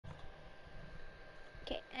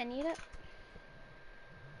Okay, I need a...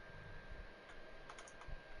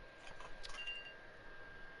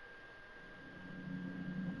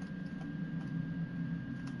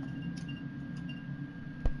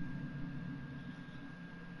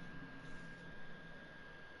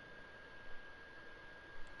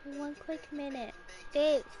 For one quick minute.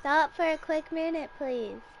 Babe, stop for a quick minute,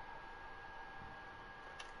 please.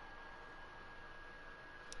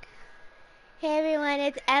 Hey everyone,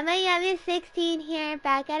 it's Emma Yummy16 here,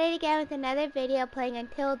 back at it again with another video playing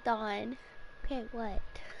Until Dawn. Okay, what?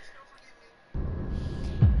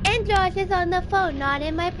 And Josh is on the phone, not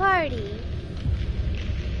in my party.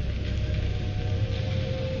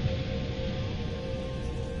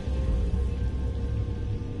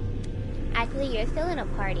 Actually, you're still in a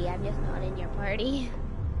party, I'm just not in your party.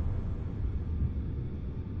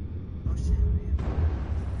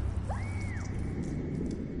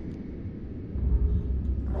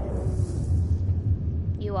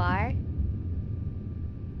 You are?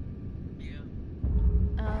 Yeah.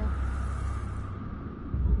 Oh.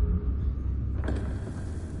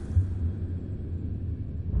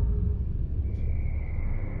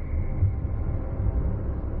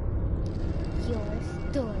 Your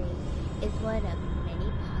story is one of many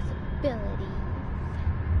possibilities.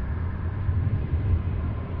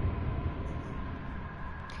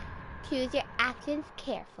 Choose your actions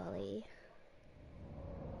carefully.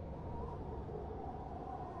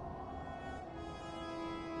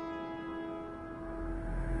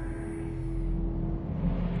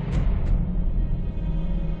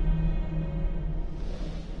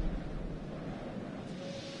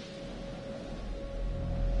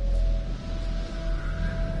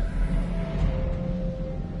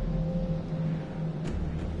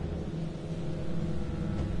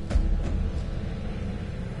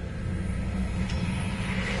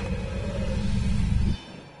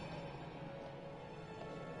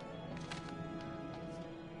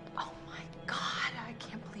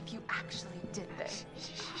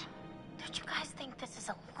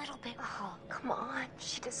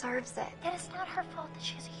 Deserves it. And it's not her fault that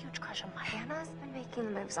she has a huge crush on Mike. Hannah's been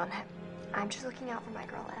making moves on him. I'm just looking out for my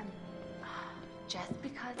girl, Em. Just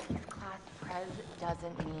because he's class prez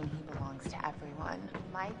doesn't mean he belongs to everyone.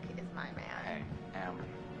 Mike is my man. Hey, Em,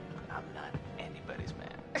 I'm not anybody's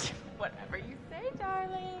man. Whatever you say,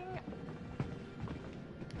 darling.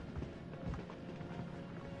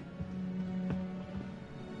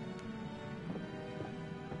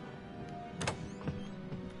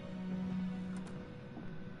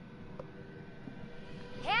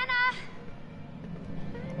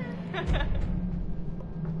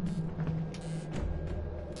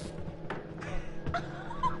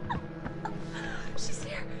 She's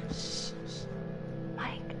here. Shh, shh.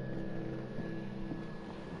 Mike.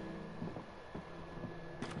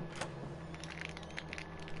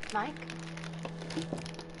 Mike?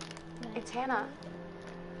 It's Hannah.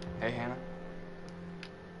 Hey, Hannah.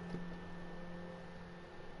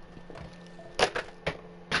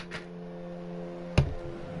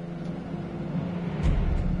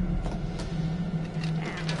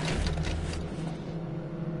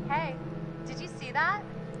 Hey, did you see that?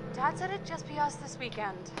 Dad said it'd just be us this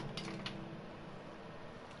weekend.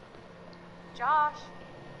 Josh.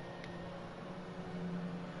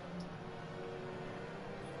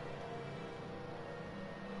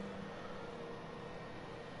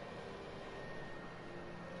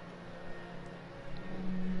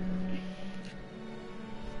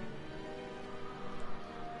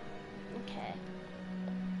 Okay.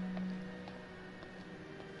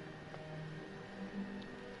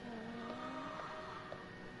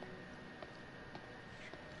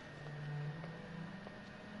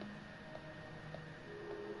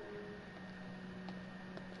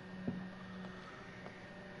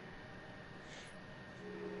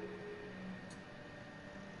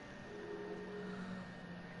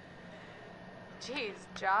 Jeez,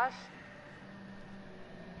 Josh.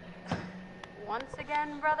 Once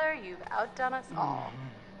again, brother, you've outdone us all.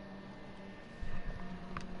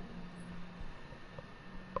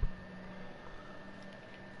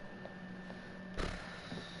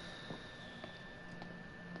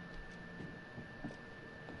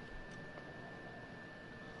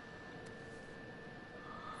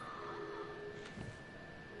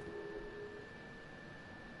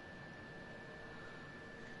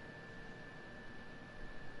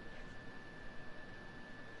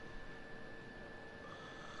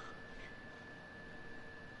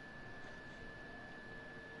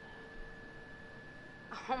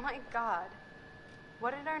 Oh my God.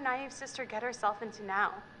 What did our naive sister get herself into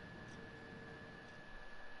now?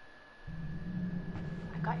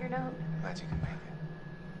 I got your note. Glad you can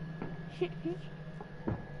make it.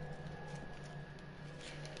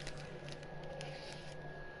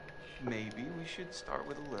 maybe we should start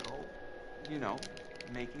with a little, you know,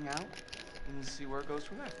 making out and see where it goes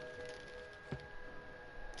from there.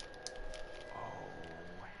 Oh,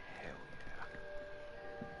 hell yeah.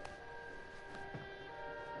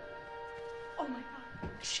 Oh my god.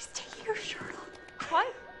 She's taking her shirt off.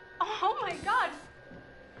 What? Oh my god.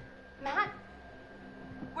 Matt,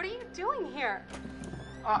 what are you doing here?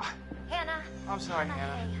 Hannah. I'm sorry,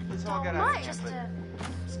 Hannah. Hannah. It's all got Don't out of mind. Just hand,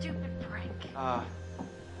 a stupid prank. but,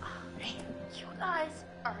 Man, you guys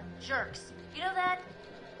are jerks. You know that?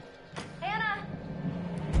 Hannah!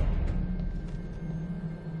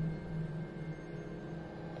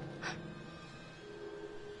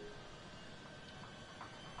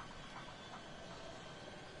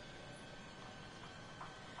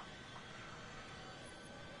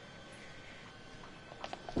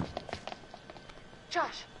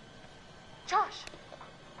 Josh. Josh.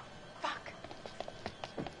 Fuck.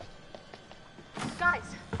 Guys,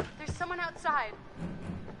 there's someone outside.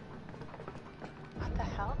 What the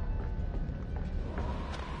hell?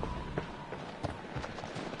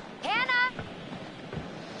 Hannah!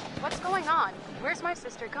 What's going on? Where's my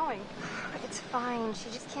sister going? It's fine. She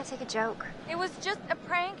just can't take a joke. It was just a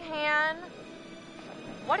prank, Han.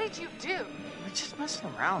 What did you do? we're just messing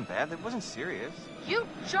around, Beth. It wasn't serious. You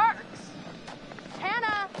jerks!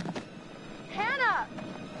 Hannah! Hannah!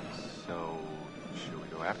 So, should we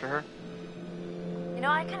go after her? You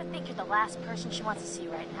know, I kind of think you're the last person she wants to see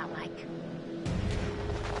right now, Mike.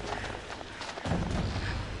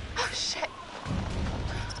 Oh, shit.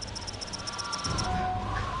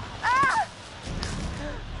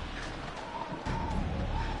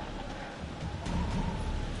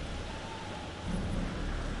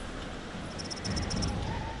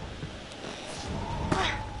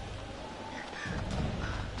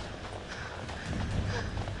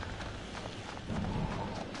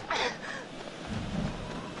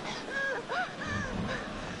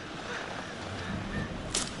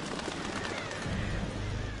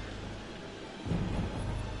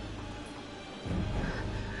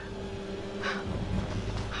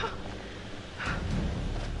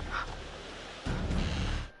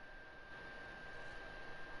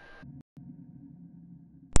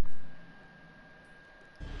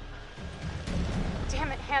 Damn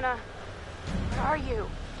it, Hannah. Where are you?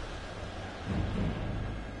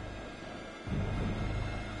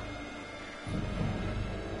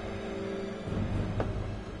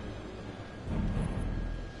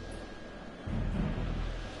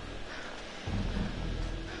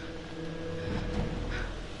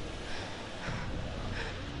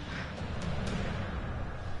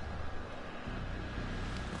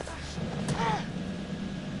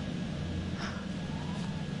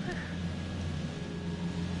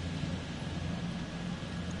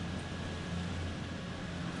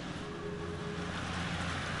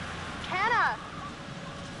 Hannah!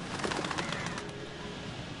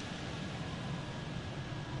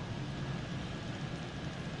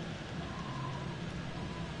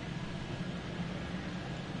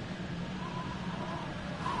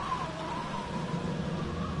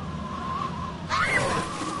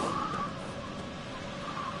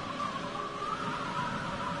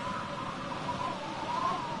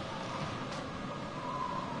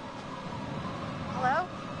 Hello?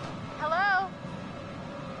 Hello?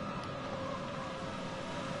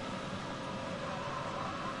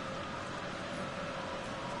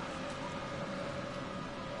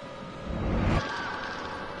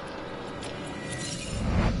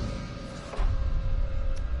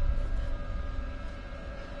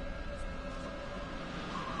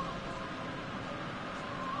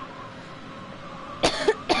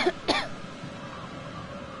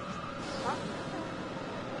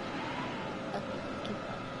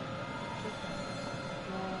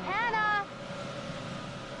 Hannah!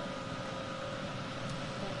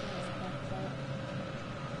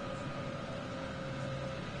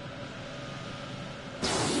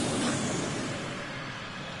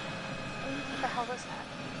 What the hell was that?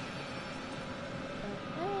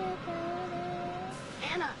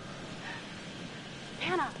 Hannah!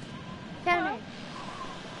 Hannah! Found her.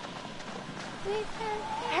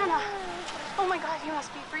 Hannah! Oh my god, you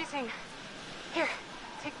must be freezing. Here,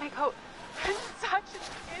 take my coat. I'm such an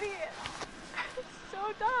idiot. It's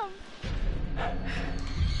so dumb.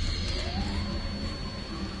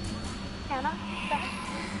 Hannah? Beth?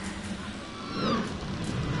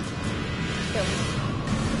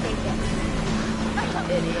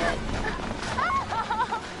 Idiot.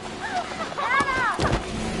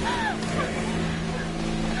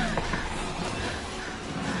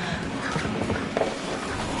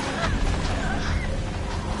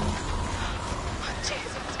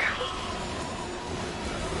 Jesus Christ.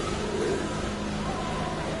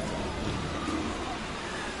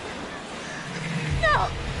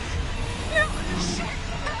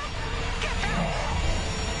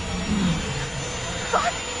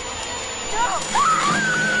 God! No!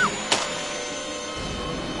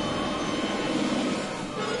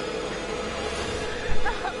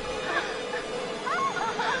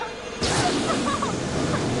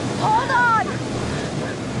 Hold on!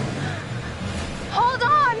 Hold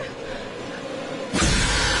on!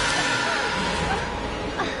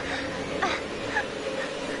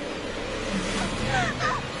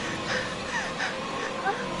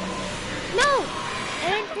 No!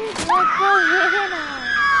 Andrew, let's go hit it on.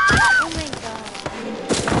 Oh my god.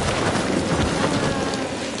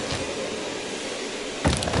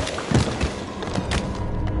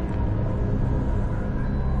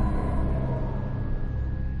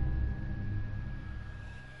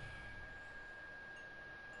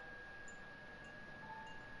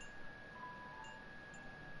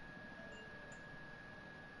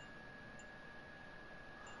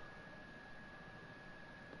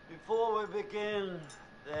 Before we begin,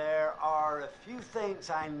 there are a few things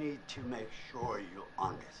I need to make sure you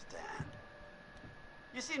understand.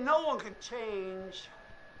 You see, no one can change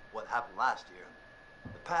what happened last year.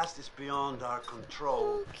 The past is beyond our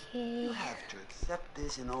control. Okay. You have to accept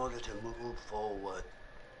this in order to move forward.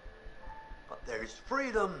 But there is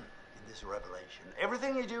freedom in this revelation.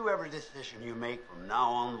 Everything you do, every decision you make from now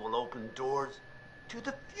on will open doors to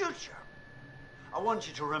the future. I want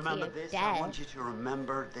you to remember this. I want you to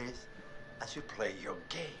remember this as you play your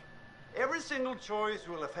game. Every single choice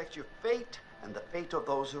will affect your fate and the fate of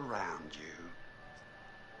those around you.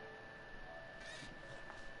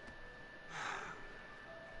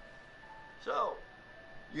 So,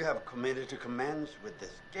 you have committed to commence with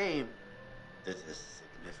this game. This is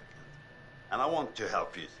significant. And I want to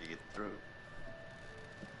help you see it through.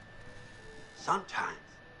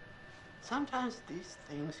 Sometimes these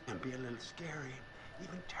things can be a little scary,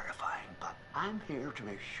 even terrifying, but I'm here to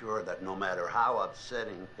make sure that no matter how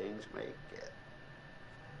upsetting things may get,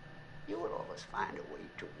 you will always find a way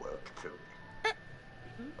to work through it.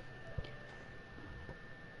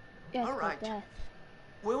 Yes, all right.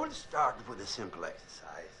 We will start with a simple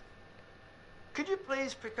exercise. Could you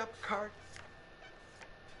please pick up a card?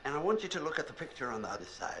 And I want you to look at the picture on the other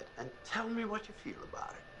side and tell me what you feel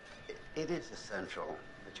about it. It is essential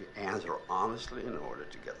that you answer honestly in order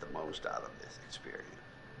to get the most out of this experience.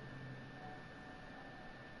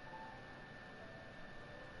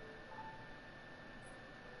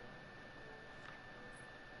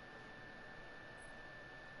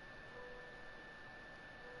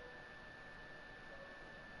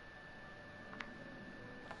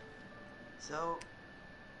 So,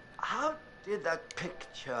 how did that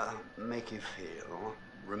picture make you feel?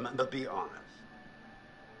 Remember, be honest.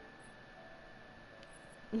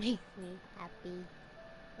 Makes me happy.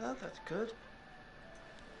 Well, that's good.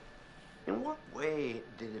 In what way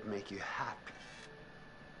did it make you happy?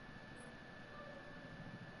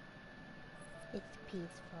 It's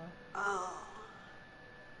peaceful. Oh.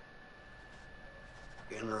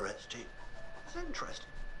 Interesting. It's interesting.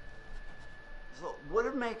 So, would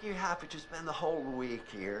it make you happy to spend the whole week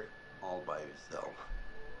here all by yourself?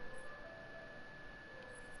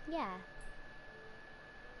 Yeah.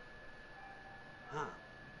 Huh.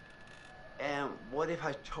 And what if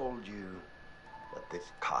I told you that this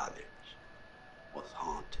cottage was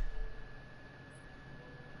haunted?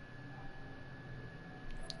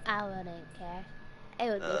 I wouldn't care. It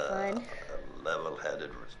would be fun. A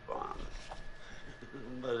level-headed response.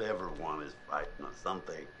 But everyone is frightened of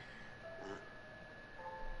something.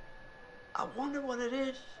 I wonder what it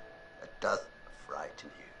is that does frighten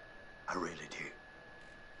you. I really do.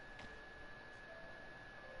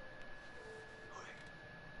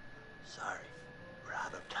 Sorry, we're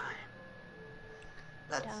out of time.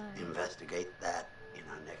 Let's investigate that in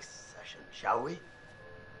our next session, shall we?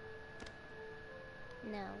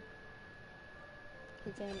 No.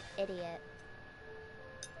 Because you're an idiot.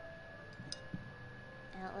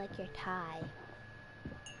 I don't like your tie.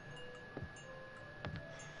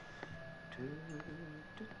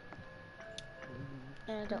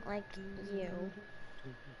 And I don't like you.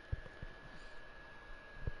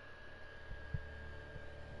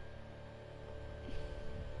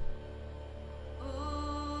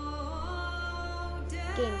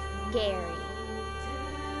 Game's scary.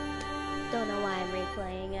 Don't know why I'm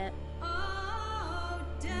replaying it.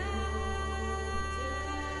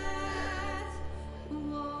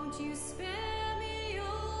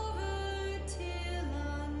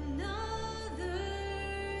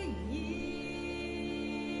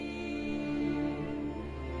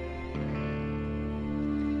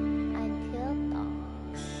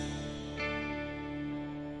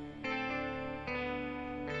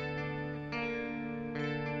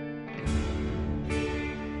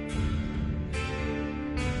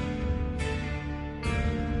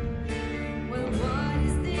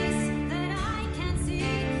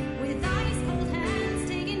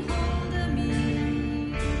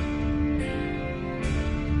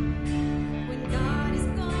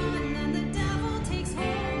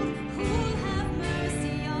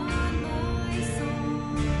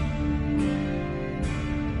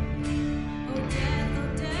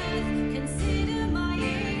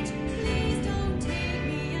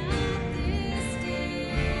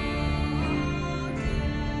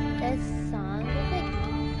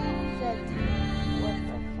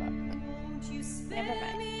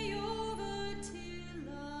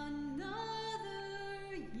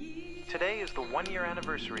 Today is the one-year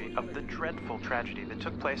anniversary of the dreadful tragedy that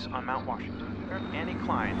took place on Mount Washington. Annie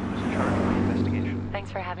Klein was in charge of the investigation.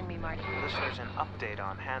 Thanks for having me, Marty. Listeners, an update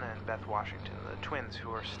on Hannah and Beth Washington, the twins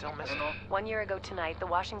who are still missing. 1 year ago tonight, the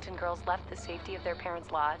Washington girls left the safety of their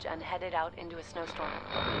parents' lodge and headed out into a snowstorm.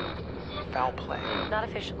 Foul play? Not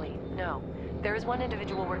officially, no. There is one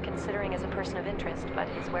individual we're considering as a person of interest, but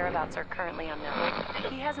his whereabouts are currently unknown.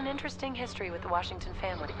 He has an interesting history with the Washington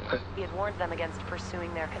family. He had warned them against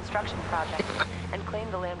pursuing their construction project and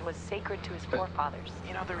claimed the land was sacred to his forefathers.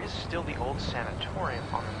 You know, there is still the old sanatorium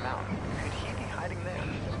on the mountain. Could he be hiding there?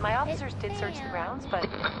 My officers did search the grounds, but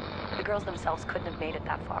the girls themselves couldn't have made it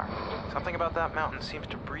that far. Something about that mountain seems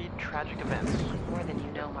to breed tragic events. More than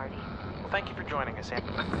you know, Marty. Thank you for joining us, Annie.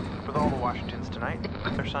 With all the Washingtons tonight,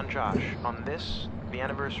 their son Josh, on this, the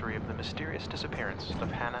anniversary of the mysterious disappearance of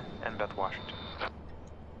Hannah and Beth Washington.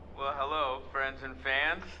 Well, hello, friends and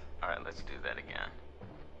fans. All right, let's do that again.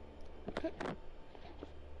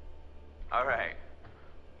 All right.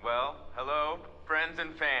 Well, hello, friends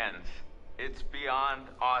and fans. It's beyond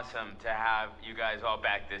awesome to have you guys all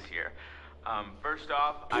back this year. First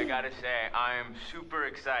off, I gotta say, I am super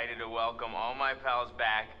excited to welcome all my pals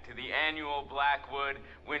back to the annual Blackwood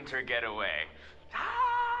Winter Getaway.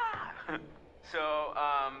 Ah! So,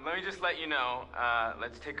 let me just let you know,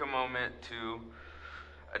 let's take a moment to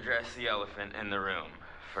address the elephant in the room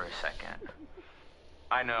for a second.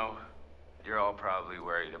 I know you're all probably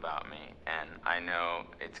worried about me, and I know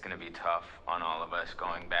it's gonna be tough on all of us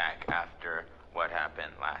going back after what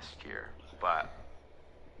happened last year, but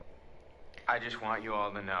I just want you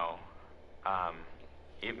all to know,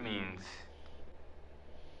 it means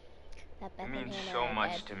so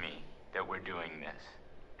much to me that we're doing this,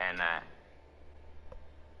 and that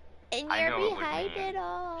I know it would mean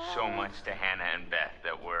so much to Hannah and Beth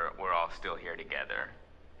that we're all still here together,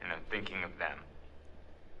 and I'm thinking of them.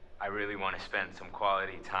 I really want to spend some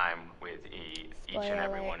quality time with each and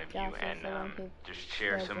every one of you, and just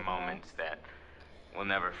share some moments that we'll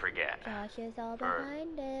never forget. Josh is all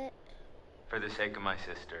behind it. For the sake of my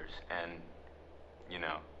sisters, and, you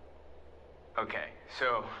know. Okay,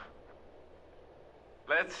 so,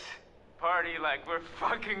 let's party like we're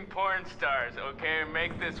fucking porn stars, okay?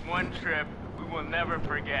 Make this one trip we will never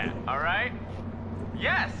forget, alright?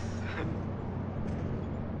 Yes!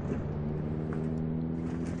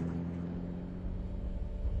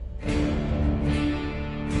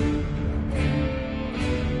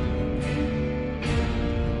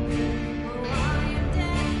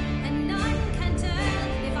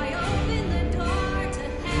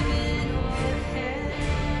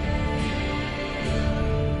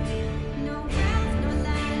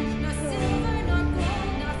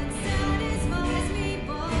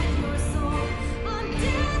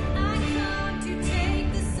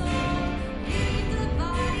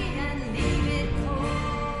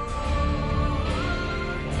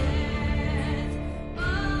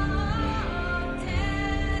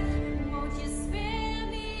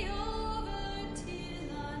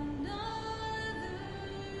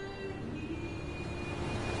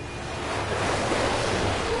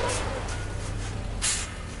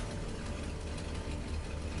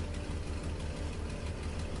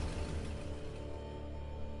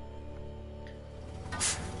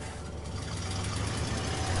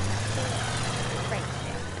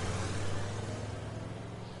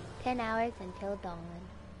 Hours until dawn.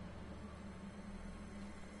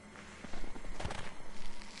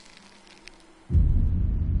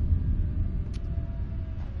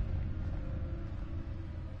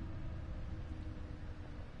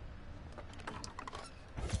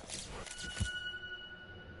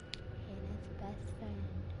 Hannah's best friend.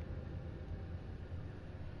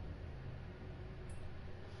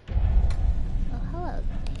 Oh, hello,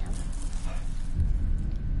 Sam.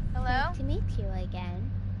 Hello? Nice to meet you again.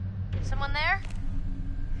 Someone there?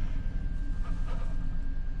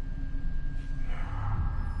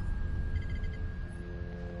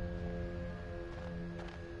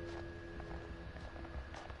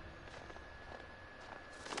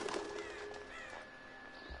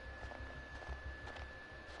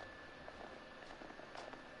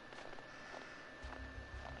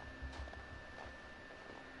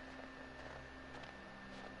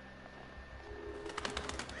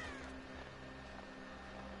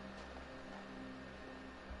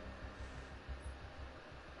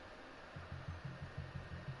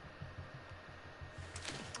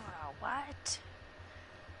 What?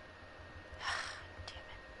 Damn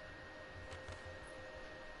it.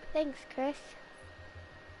 Thanks, Chris.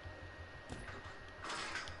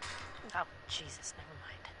 Oh, Jesus, never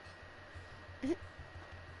mind.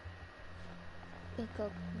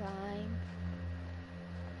 Go crying.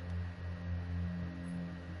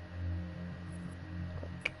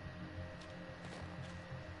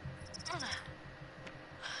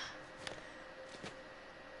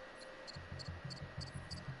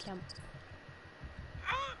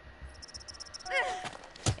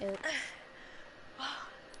 Oops.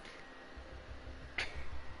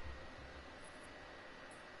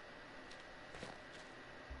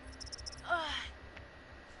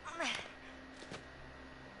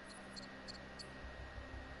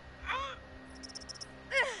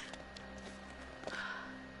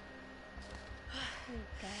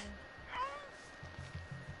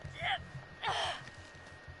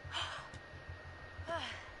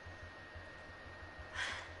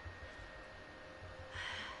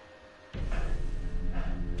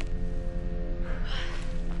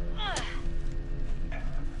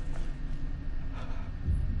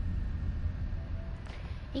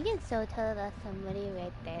 You can so tell that's somebody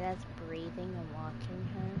right there that's breathing and watching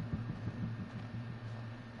her.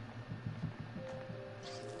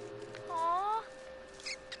 Aww.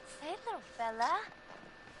 Hey, little fella.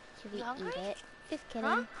 Should we You hungry? eat it? Just kidding.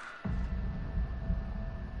 Huh?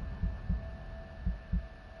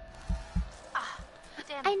 Ah,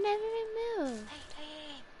 damn. I never removed.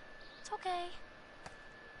 Hey. It's okay.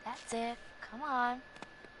 That's it. Come on.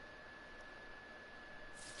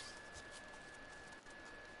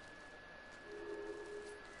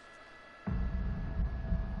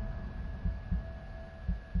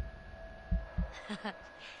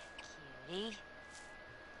 Cutie.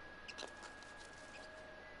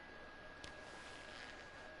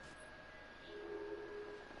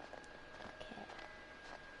 Okay.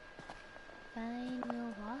 Fine,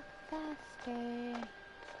 we'll walk faster.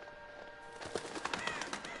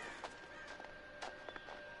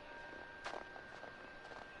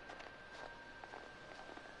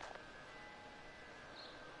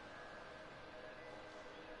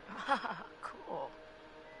 Cool.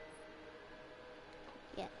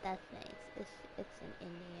 Yeah, that's nice. It's an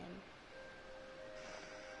Indian.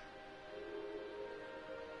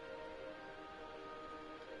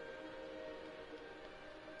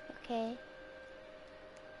 Okay.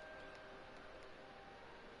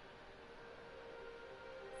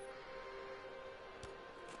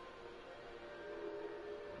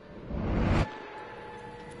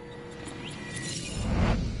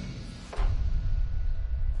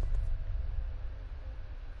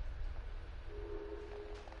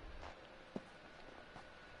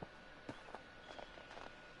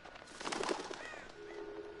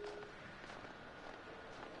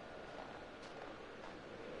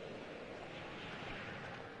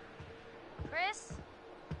 Chris?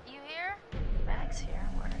 You here? Bag's here.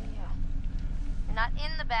 Where are you? You're not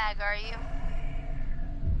in the bag, are you?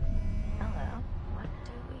 Hello. What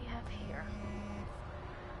do we have here?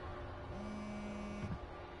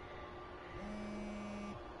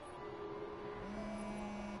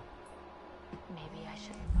 Maybe I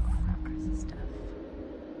shouldn't poke around Chris's stuff.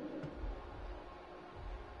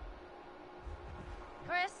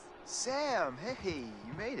 Chris? Sam, hey,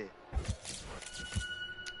 you made it.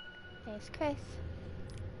 There's Chris.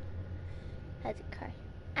 How's it car?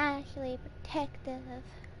 Ashley, protective.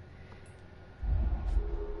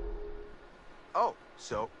 Oh,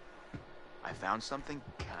 so I found something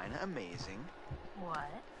kind of amazing. What?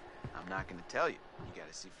 I'm not going to tell you. You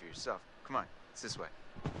got to see for yourself. Come on, it's this way.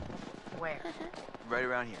 Where? Right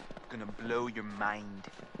around here. Gonna blow your mind.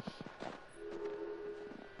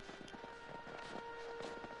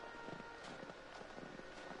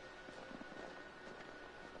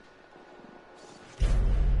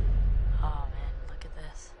 Oh man, look at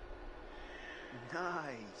this.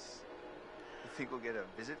 Nice. You think we'll get a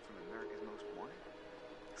visit from America's Most Wanted?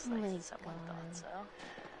 Looks like someone thought so.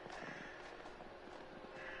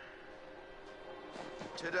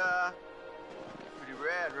 Ta-da! Pretty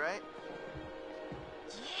rad, right?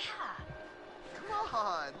 Yeah. Come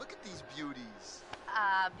on, look at these beauties.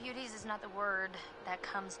 Beauties is not the word that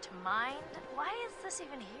comes to mind. Why is this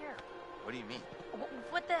even here? What do you mean?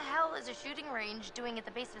 What the hell is a shooting range doing at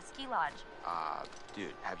the base of a ski lodge?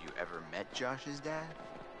 Dude, have you ever met Josh's dad?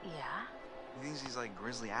 Yeah? He thinks he's like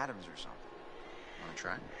Grizzly Adams or something. Wanna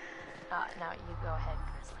try? No, you go ahead,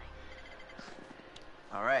 Grizzly.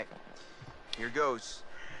 All right, here goes.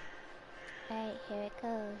 Alright, here it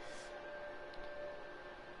goes.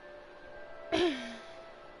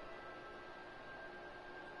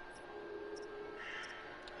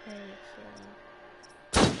 Where is she?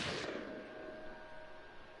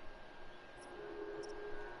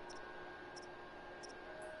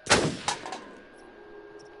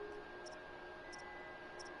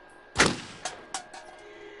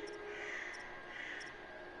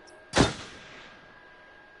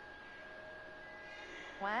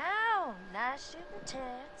 Wow, nice shooting,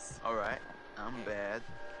 Tex. All right, I'm bad.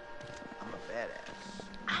 I'm a badass.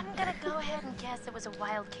 I'm gonna go ahead and guess it was a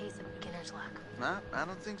wild case of beginner's luck. Nah, I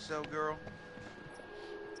don't think so, girl.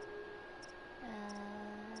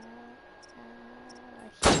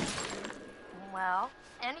 Well,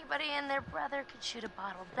 anybody and their brother could shoot a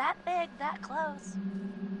bottle that big, that close.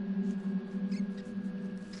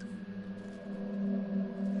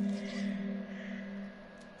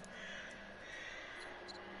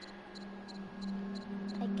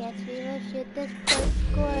 I guess we will shoot this poor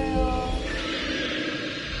squirrel.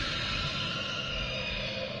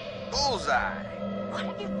 Bullseye! What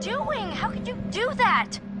are you doing? How could you do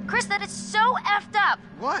that? Chris, that is so effed up.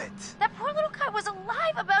 What? That poor little guy was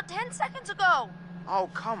alive about 10 seconds ago. Oh,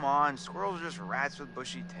 come on. Squirrels are just rats with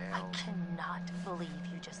bushy I tails. cannot believe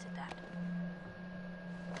you just did that.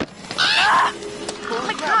 Ah! Oh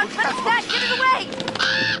my God, cut it back, get it away!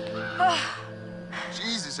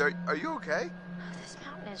 Jesus, are you okay? This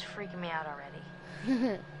mountain is freaking me out already.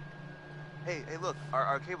 Hey, look,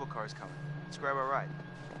 our cable car is coming. Let's grab our ride.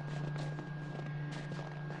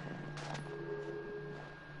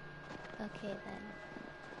 Okay then.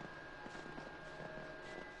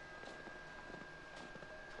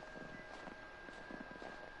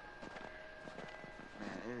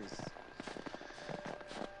 Man,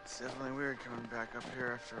 it's definitely weird coming back up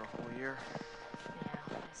here after a whole year. Yeah,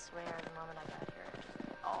 I swear the moment I got here,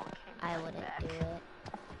 it all came I right wouldn't back. do it.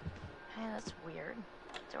 Hey, that's weird.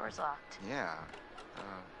 Door's locked. Yeah.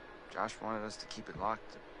 Josh wanted us to keep it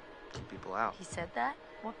locked to keep people out. He said that?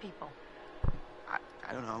 What people? I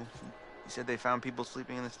don't know. He said they found people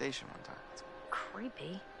sleeping in the station one time. It's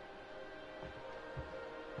creepy.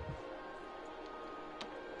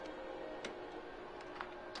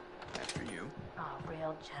 That's for you. Oh,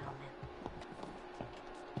 real gentleman.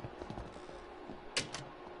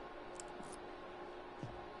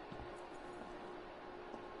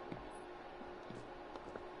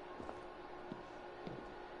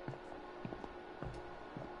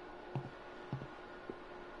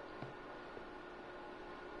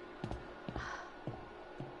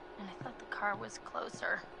 And I thought the car was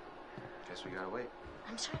closer. Guess we gotta wait.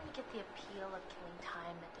 I'm trying to get the appeal of killing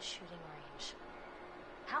time at the shooting range.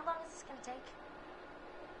 How long is this gonna take?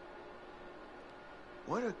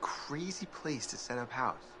 What a crazy place to set up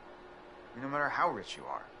house. I mean, no matter how rich you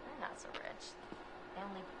are. They're not so rich. They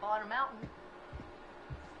only bought a mountain.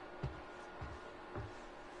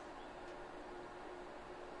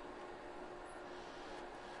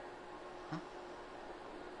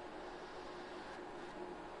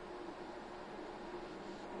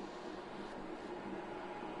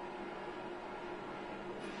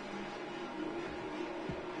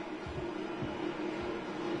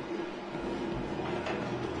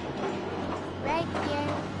 Right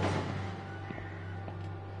here.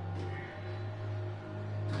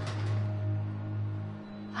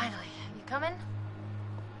 Finally, you coming?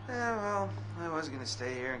 Yeah, well, I was gonna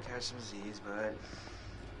stay here and catch some Z's, but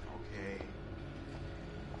okay.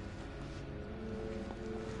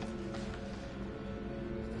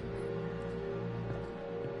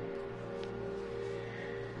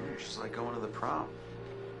 It's just like going to the prom.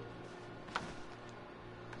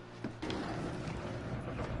 Here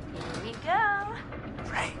we go.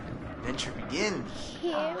 Right. Adventure begins.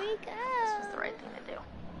 Here we This go. was the right thing to do.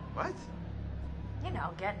 What? You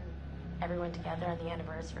know, getting everyone together on the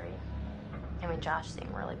anniversary. I mean, Josh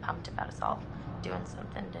seemed really pumped about us all doing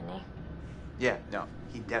something, didn't he? Yeah, no,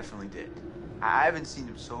 he definitely did. I haven't seen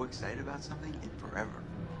him so excited about something in forever.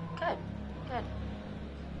 Good, good.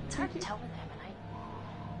 It's hard to tell with him, and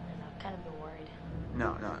I've kind of been worried.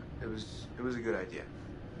 No, it was a good idea.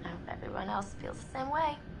 I hope everyone else feels the same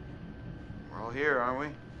way. We're all here, aren't we?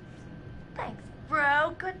 Thanks,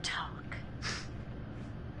 bro. Good talk.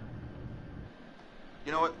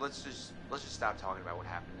 You know what? Let's just stop talking about what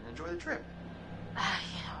happened and enjoy the trip. You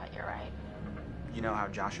know what? You're right. You know how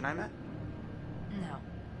Josh and I met? No.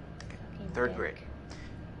 Third grade.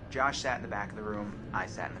 Josh sat in the back of the room, I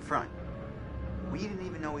sat in the front. We didn't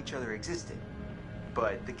even know each other existed.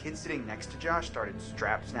 But the kid sitting next to Josh started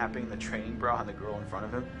strap snapping the training bra on the girl in front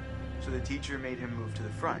of him. So the teacher made him move to the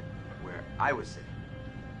front, where I was sitting.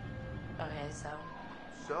 Okay,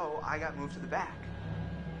 So I got moved to the back.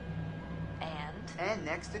 And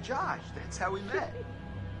next to Josh. That's how we met.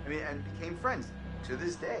 I mean, and became friends to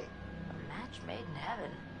this day. a match made in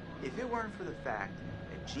heaven. If it weren't for the fact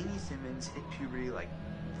that Jeannie Simmons hit puberty like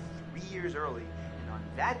 3 years early, and on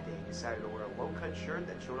that day decided to wear a low-cut shirt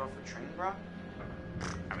that showed off her training bra,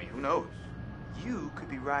 I mean, who knows? You could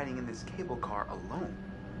be riding in this cable car alone.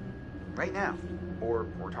 Right now. Or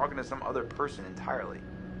talking to some other person entirely.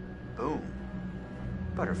 Boom.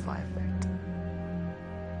 Butterfly effect.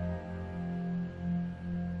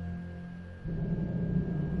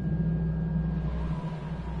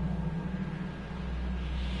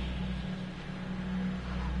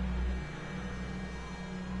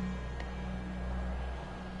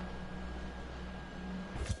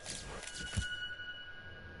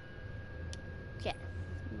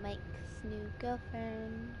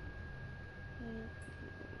 girlfriend.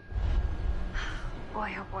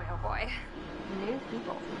 Boy, oh boy, oh boy. New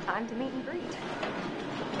people. Time to meet and greet.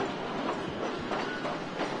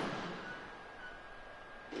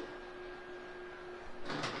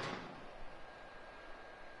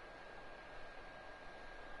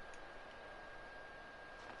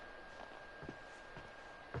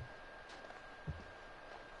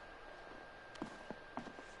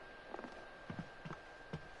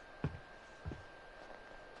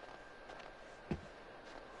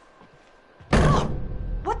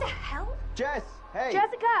 What the hell? Jess, hey!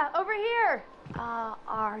 Jessica, over here!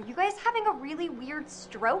 Are you guys having a really weird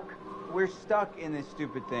stroke? We're stuck in this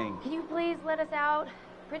stupid thing. Can you please let us out?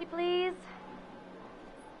 Pretty please?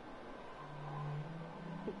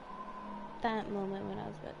 That moment when I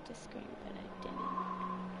was about to scream, but I didn't.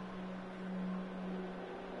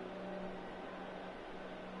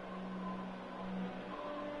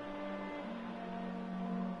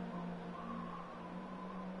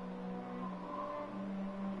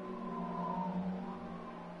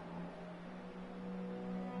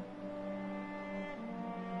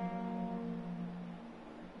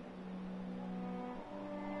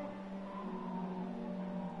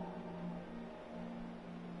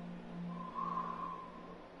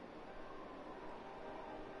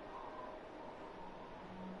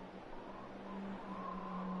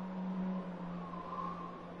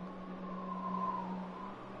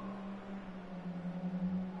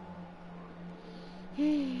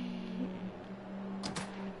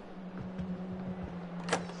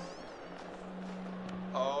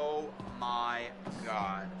 Oh my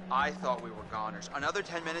God. I thought we were goners. Another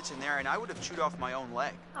 10 minutes in there and I would have chewed off my own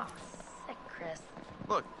leg. Oh, sick, Chris.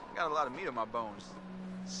 Look, I got a lot of meat on my bones.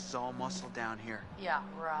 This is all muscle down here. Yeah,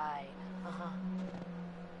 right.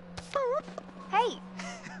 Hey!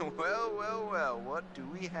 Well, what do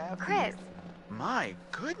we have Chris! here? My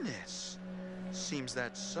goodness! Seems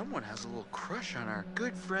that someone has a little crush on our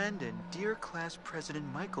good friend and dear class president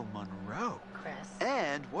Michael Monroe. Chris.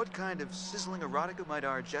 And what kind of sizzling erotica might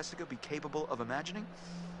our Jessica be capable of imagining?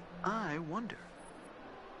 I wonder.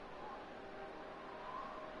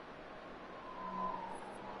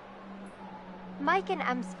 Mike and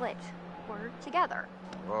Em split. We're together.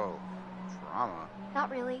 Whoa, drama. Not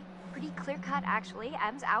really. Pretty clear cut, actually.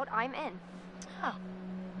 Em's out, I'm in. Oh.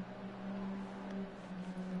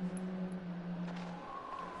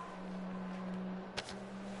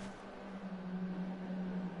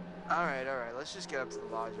 All right, let's just get up to the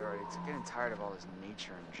lodge already. It's getting tired of all this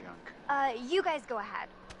nature and junk. You guys go ahead.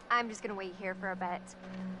 I'm just gonna wait here for a bit.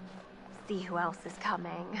 See who else is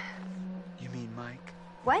coming. You mean Mike?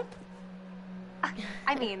 What?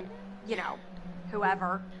 I mean, you know,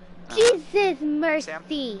 whoever. Jesus mercy! Sam?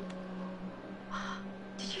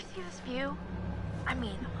 Did you see this view? I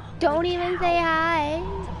mean, Don't even say hi.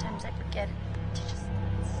 Sometimes I forget to just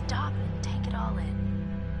stop and take it all in.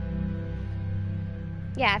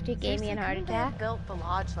 Yeah, after you gave me a heart Couldn't they attack. have built the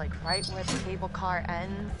lodge like right where the cable car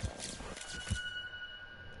ends?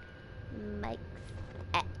 Mike's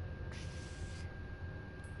ex.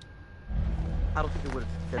 I don't think it would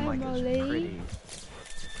have been like Emily. as pretty.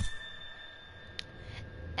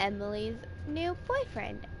 Emily's new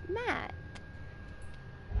boyfriend, Matt.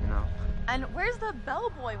 You know? And where's the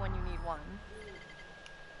bellboy when you need one?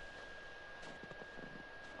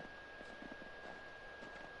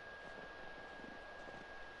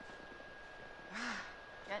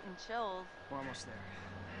 Getting chills. We're almost there.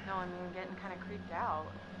 No, I mean getting kind of creeped out.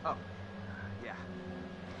 Oh, yeah.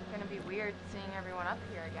 Gonna be weird seeing everyone up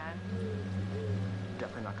here again.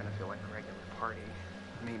 Definitely not gonna feel like a regular party.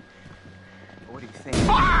 I mean, what do you think?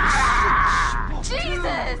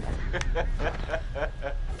 Jesus!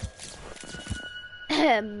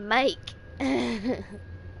 Mike.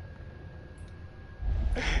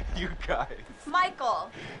 You guys.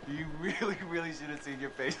 Michael! You really should have seen your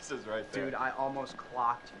faces right there. Dude, I almost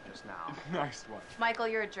clocked you just now. Nice one. Michael,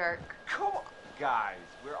 you're a jerk. Come on. Guys,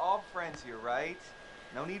 we're all friends here, right?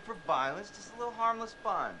 No need for violence, just a little harmless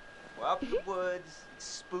fun. We're up in the woods, it's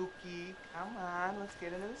spooky. Come on, let's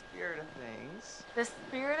get into the spirit of things. The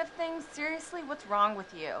spirit of things? Seriously, what's wrong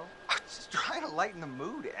with you? I'm just trying to lighten the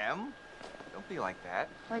mood, Em. Don't be like that.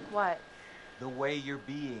 Like what? The way you're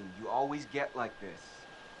being, you always get like this.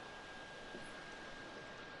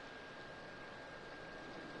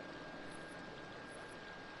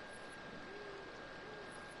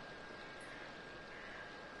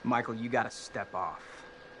 Michael, you gotta step off.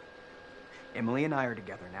 Emily and I are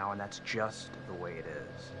together now, and that's just the way it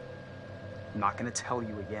is. I'm not gonna tell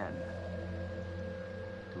you again.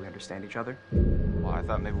 Do we understand each other? Well, I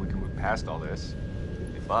thought maybe we could move past all this.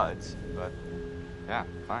 Be buds, but Yeah,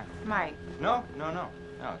 fine. Mike. No,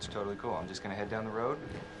 it's totally cool. I'm just gonna head down the road,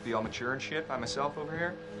 be all mature and shit by myself over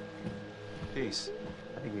here. Peace.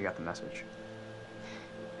 I think you got the message.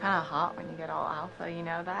 Kind of hot when you get all alpha, you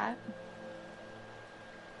know that?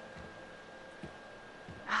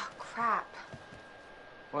 Oh, crap.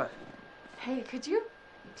 What? Hey, could you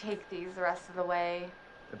take these the rest of the way?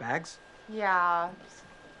 The bags? Yeah, just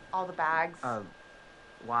all the bags.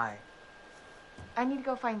 Why? I need to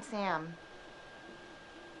go find Sam.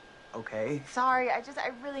 Okay. Sorry, I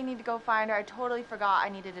really need to go find her. I totally forgot I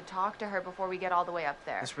needed to talk to her before we get all the way up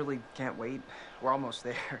there. This really can't wait. We're almost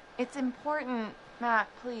there. It's important, Matt,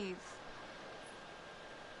 please.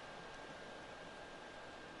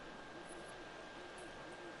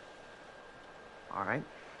 All right.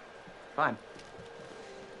 Fine.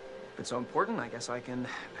 If it's so important, I guess I can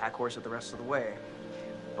pack horse it the rest of the way.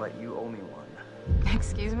 But you owe me one.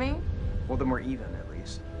 Excuse me? Well, then we're even, at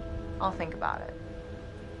least. I'll think about it.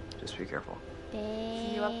 Just be careful.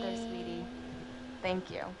 See you up there, sweetie.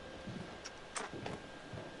 Thank you.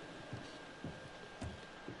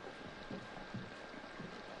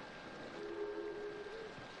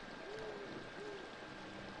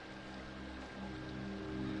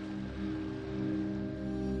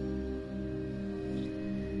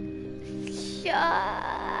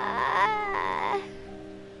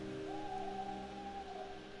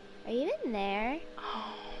 Are you in there?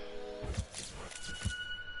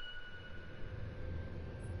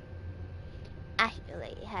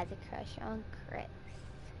 Ashley has a crush on Chris.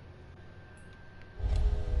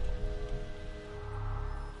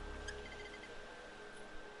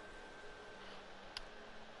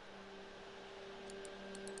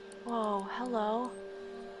 Whoa, hello.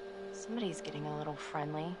 Somebody's getting a little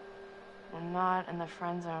friendly. And not in the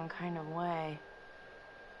friend zone kind of way.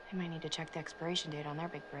 They might need to check the expiration date on their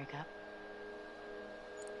big breakup.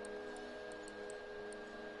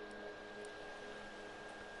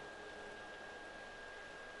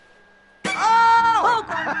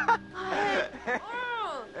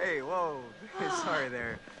 Hey, whoa. Sorry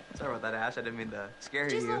there. Sorry about that, Ash. I didn't mean to scare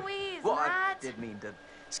Jeez you. Louise, well, Matt. I did mean to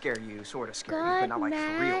scare you, sort of scare you, God, but not like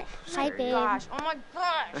Matt. for real. Hi, scare you. babe. Gosh, oh my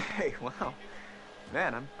gosh. Hey, wow.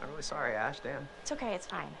 Man, I'm really sorry, Ash. Damn. It's okay, it's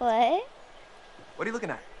fine. What? What are you looking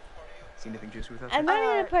at? See anything juicy with us? I'm not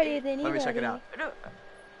in a party with anybody. Let me check it out.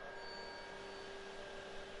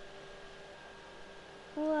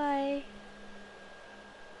 Why?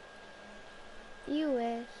 You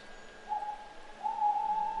wish.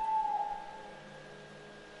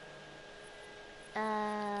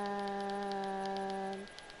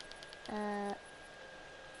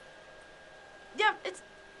 Yeah, it's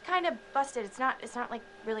kind of busted. It's not like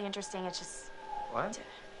really interesting. It's just... What?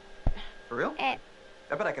 For real? I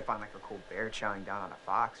bet I could find like a cool bear chowing down on a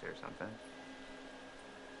fox or something.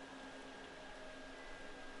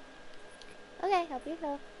 Okay, help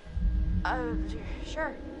yourself.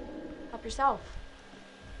 Sure. Help yourself.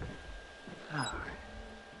 All right.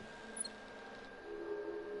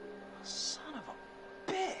 Son of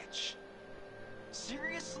a bitch.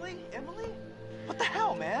 Seriously, Emily? What the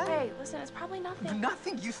hell, man? Hey, listen, it's probably nothing.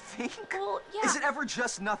 Nothing, you think? Well, yeah. Is it ever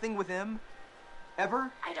just nothing with him?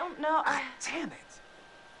 Ever? I don't know. God damn it.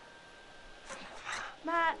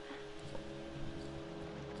 Matt.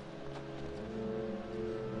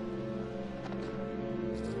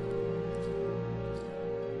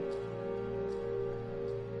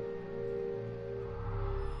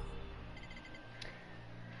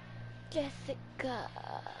 Jessica.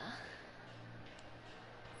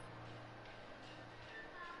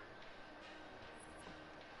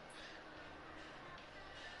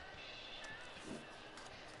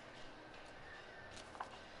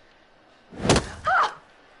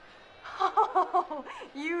 Oh,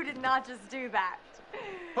 you did not just do that.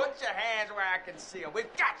 Put your hands where I can see them.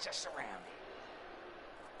 We've got you surrounded.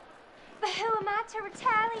 But who am I to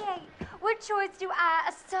retaliate? What choice do I,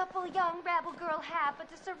 a supple young rebel girl, have but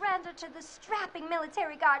to surrender to the strapping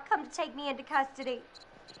military guard come to take me into custody?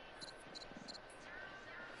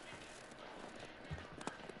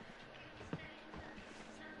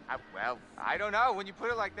 Well, I don't know when you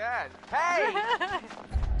put it like that. Hey!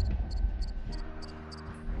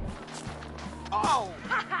 Oh!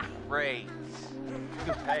 Great.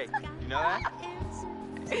 Hey, you know that?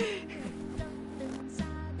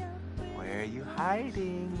 Where are you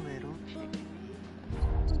hiding, little chicken?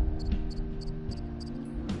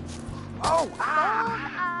 Oh!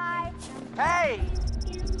 Ah! Hey!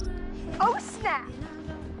 Oh, snap!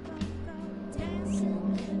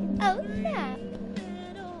 Oh, snap.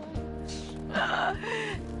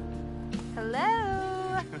 Hello?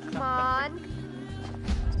 Come on.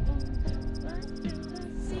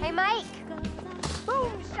 Hey, Mike.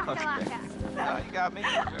 Boom! Shakalaka! Okay. You got me.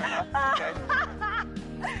 Fair enough. Okay.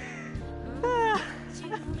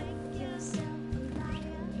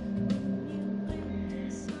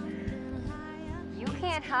 You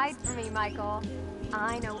can't hide from me, Michael.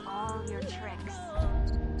 I know all your tricks.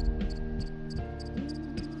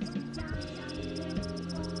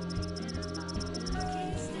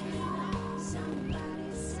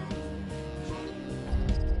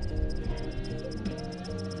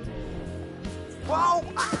 Whoa!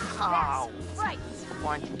 Ow! That's right.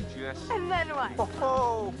 Why don't you just... And then what?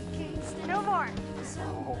 Oh, No more.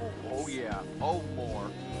 oh yeah. Oh, more.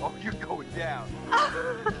 Oh, you're going down.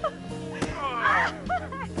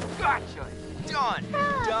 Gotcha. Done.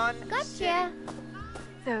 Done. Gotcha.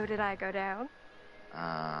 So did I go down?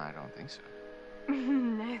 I don't think so.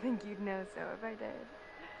 I think you'd know so if I did.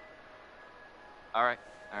 All right.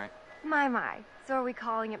 All right. My. So are we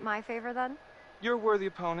calling it my favor then? You're a worthy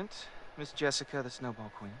opponent, Miss Jessica, the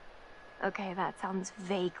Snowball Queen. Okay, that sounds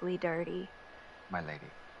vaguely dirty. My lady.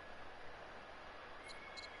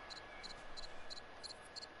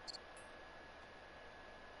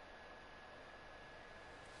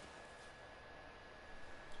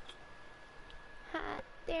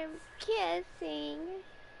 They're kissing.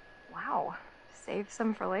 Wow. Save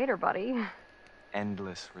some for later, buddy.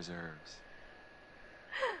 Endless reserves.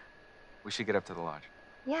 We should get up to the lodge.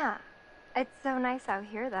 Yeah. It's so nice out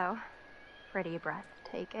here, though. Pretty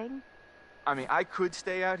breathtaking. I mean, I could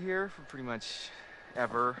stay out here for pretty much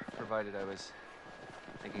ever, provided I was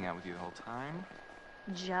making out with you the whole time.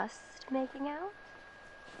 Just making out?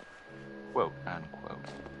 Quote, unquote.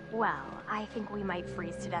 Well, I think we might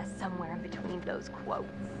freeze to death somewhere in between those quotes.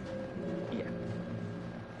 Yeah.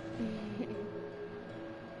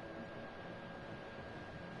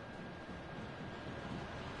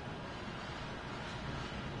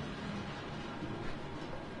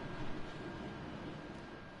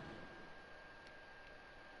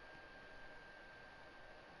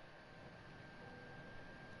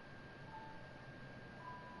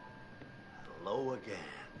 Hello again.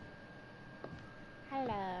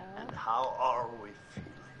 Hello. And how are we feeling?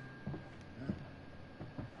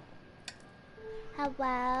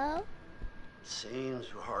 Hello.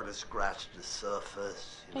 Seems we hardly scratched the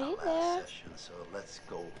surface in our Hey last there. session, so let's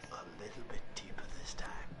go a little bit deeper this time.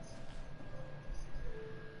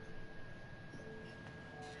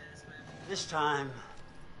 This time,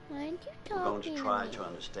 Why aren't you we're going talking to try me? to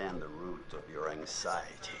understand the root of your anxiety.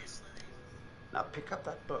 Now pick up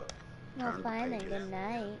that book. Well, Turn the fine then. pages. Good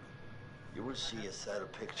night. You will see a set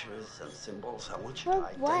of pictures and symbols. I want you For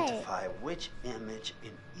to what? identify which image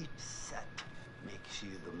in each set makes you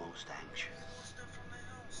the most anxious.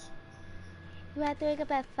 You have to wake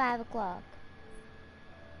up at 5 o'clock.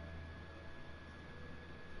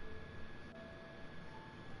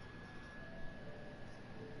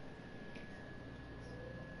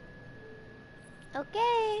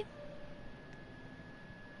 Okay.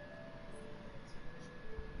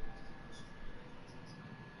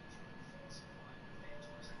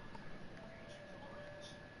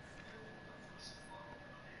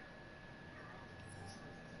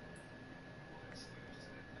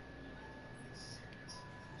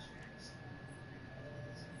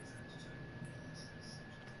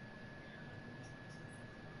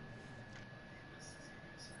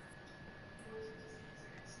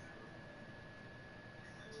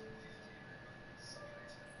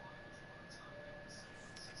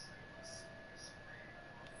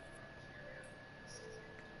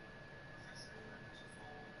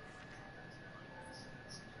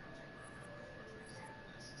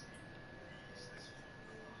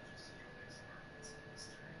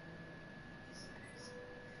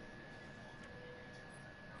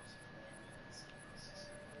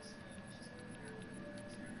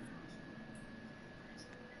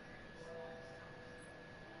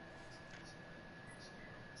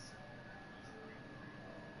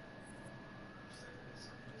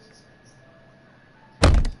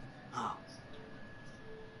 Oh.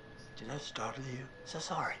 Did I startle you? So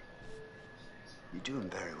sorry. You're doing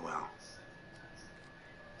very well.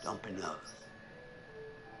 Don't be nervous.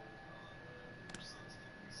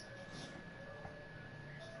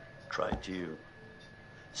 Try to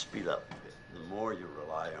speed up a bit. The more you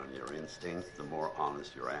rely on your instincts, the more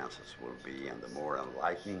honest your answers will be, and the more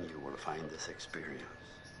enlightening you will find this experience.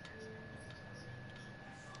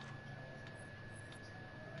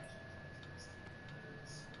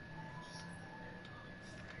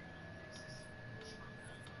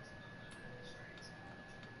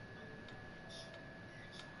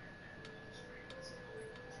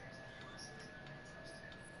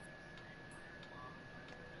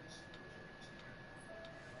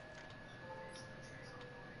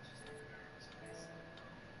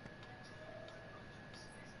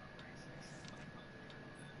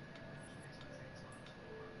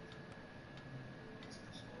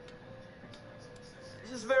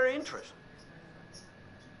 This is very interesting.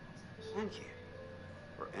 Thank you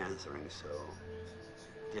for answering so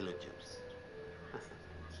diligently.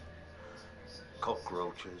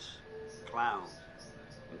 Cockroaches, clowns,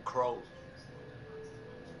 and crows.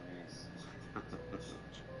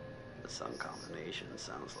 The sun combination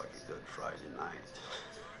sounds like a good Friday night.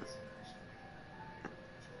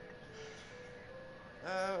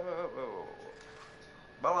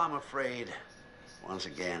 Well, I'm afraid, once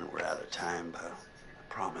again, we're out of time, but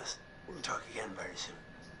I promise we'll talk again very soon.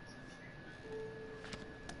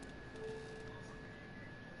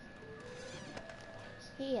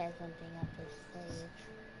 He has something up his sleeve.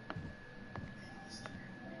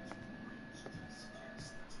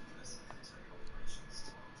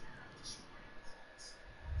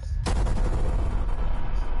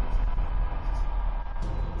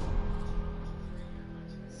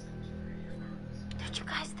 Don't you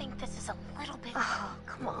guys think this is a little bit... Oh,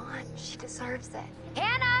 come on. She deserves it.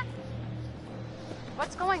 Hannah!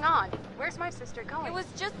 What's going on? Where's my sister going? It was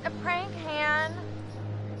just a prank, Han.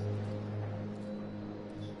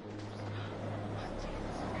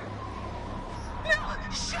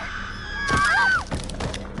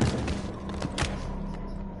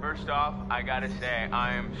 First off, I gotta say,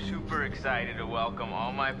 I am super excited to welcome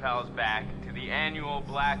all my pals back to the annual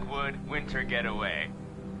Blackwood Winter Getaway.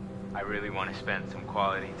 I really want to spend some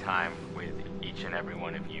quality time with each and every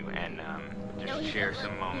one of you and just share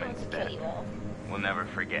some moments that we'll never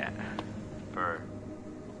forget. For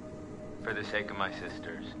the sake of my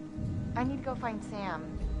sisters. I need to go find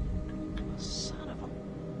Sam. Son of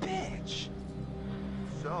a bitch.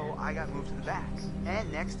 So I got moved to the back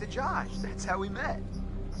and next to Josh. That's how we met.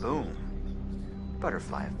 Boom.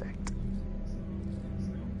 Butterfly effect.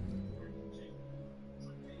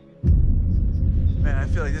 Man, I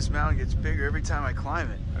feel like this mountain gets bigger every time I climb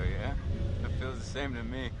it. Oh yeah? It feels the same to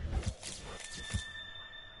me.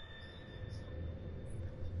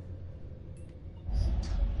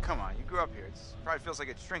 Come on, you grew up here. It probably feels like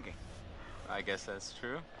it's shrinking. I guess that's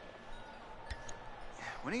true.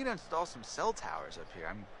 When are you gonna install some cell towers up here?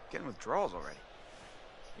 I'm getting withdrawals already.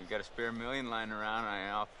 You got a spare million lying around,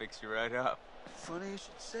 I'll fix you right up. Funny you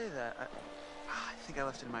should say that. I think I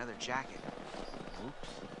left it in my other jacket.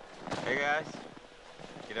 Oops. Hey guys,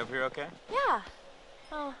 get up here okay? Yeah.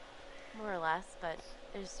 Well, more or less, but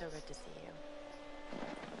it is so good to see you.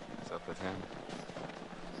 What's up with him?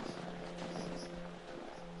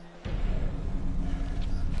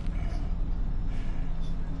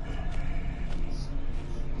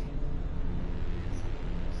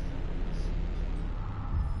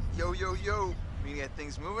 Yo, yo, yo. You get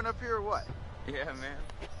things moving up here or what? Yeah, man.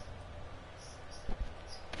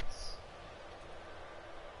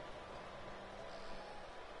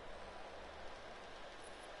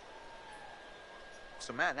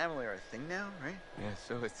 So Matt and Emily are a thing now, right? Yeah,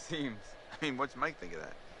 so it seems. I mean, what's Mike think of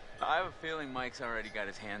that? I have a feeling Mike's already got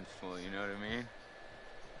his hands full, you know what I mean?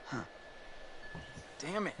 Huh.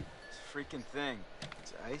 Damn it. This freaking thing.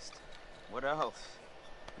 It's iced? What else?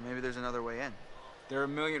 Maybe there's another way in. There are a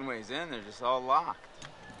million ways in, they're just all locked.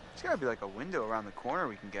 There's gotta be like a window around the corner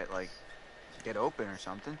we can get open or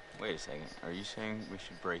something. Wait a second, are you saying we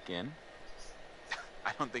should break in?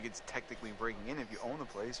 I don't think it's technically breaking in if you own the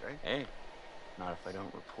place, right? Hey, not if I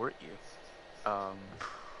don't report you.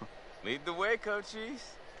 Lead the way,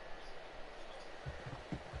 Coachies.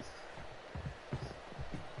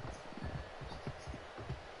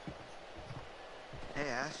 Hey,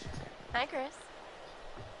 Ash. Hi, Chris.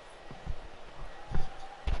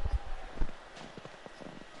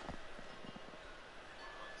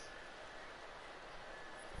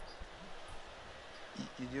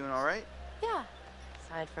 You doing all right? Yeah.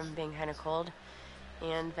 Aside from being kind of cold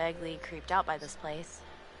and vaguely creeped out by this place.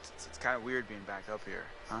 It's kind of weird being back up here,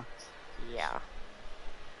 huh? Yeah.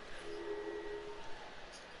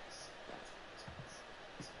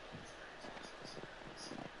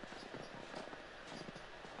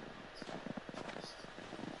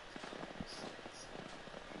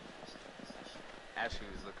 Ashley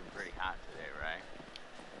was looking pretty hot today, right?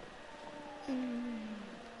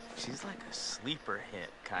 She's like a sleeper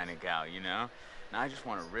hit kind of gal, you know? And I just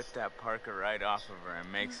want to rip that parka right off of her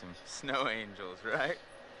and make some snow angels, right?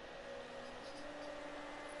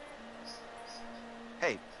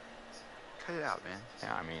 Hey, cut it out, man.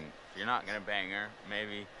 Yeah, I mean, if you're not gonna bang her,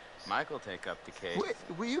 maybe Mike will take up the case. Wait,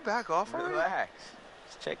 will you back off already? Relax.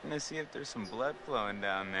 Just checking to see if there's some blood flowing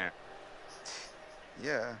down there.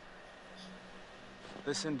 Yeah.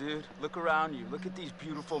 Listen, dude, look around you. Look at these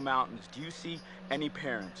beautiful mountains. Do you see any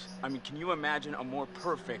parents? I mean, can you imagine a more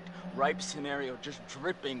perfect, ripe scenario just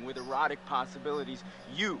dripping with erotic possibilities?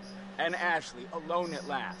 You and Ashley alone at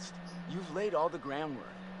last. You've laid all the groundwork.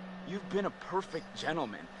 You've been a perfect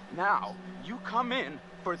gentleman. Now, you come in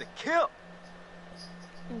for the kill.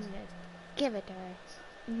 Give it to her.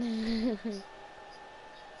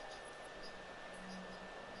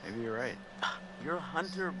 Maybe you're right. You're a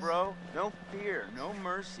hunter, bro. No fear, no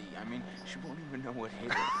mercy. I mean, she won't even know what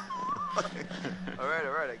hit her. All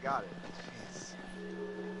right, I got it. Jeez.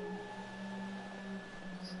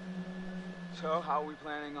 So, how are we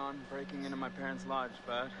planning on breaking into my parents' lodge,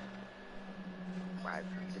 bud? I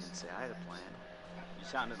didn't say I had a plan. You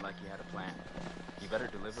sounded like you had a plan. You better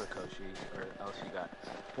deliver, Koshi, or else you got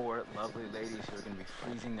 4 lovely ladies who are going to be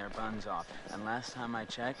freezing their buns off. And last time I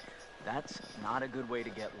checked, that's not a good way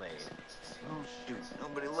to get laid. Oh, shoot.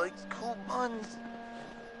 Nobody likes cool buns.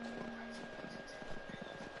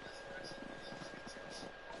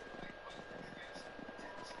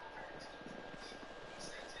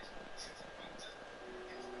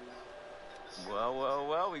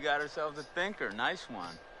 Well, we got ourselves a thinker. Nice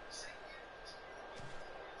one.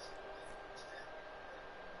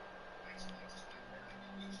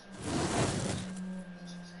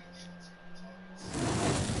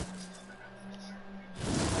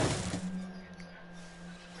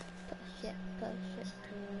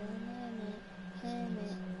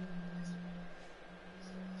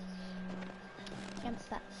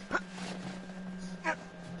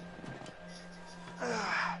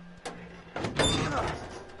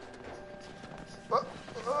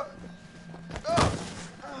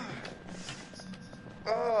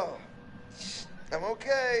 I'm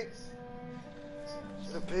okay.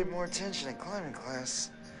 Should have paid more attention in climbing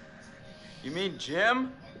class. You mean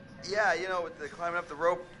gym? Yeah, you know, with the climbing up the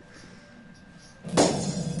rope.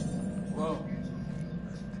 Whoa.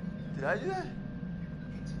 Did I do that?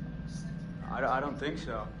 I don't think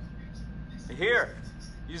so. Here,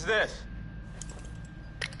 use this.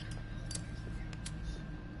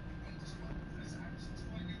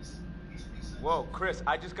 Whoa, Chris,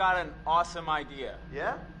 I just got an awesome idea.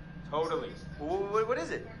 Yeah? Totally. What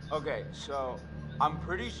is it? Okay, so I'm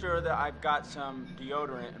pretty sure that I've got some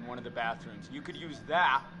deodorant in one of the bathrooms. You could use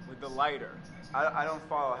that with the lighter. I don't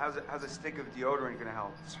follow. How's a stick of deodorant gonna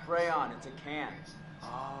help? Spray on, it's a can.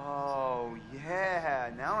 Oh, yeah.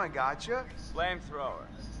 Now I gotcha. Flamethrower.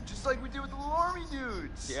 Just like we did with the little army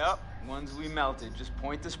dudes. Yep, ones we melted. Just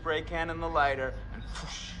point the spray can in the lighter and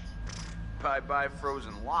whoosh. Bye-bye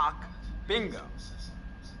frozen lock. Bingo.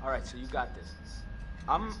 All right, so you got this.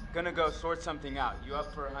 I'm gonna go sort something out. You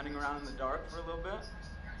up for hunting around in the dark for a little bit?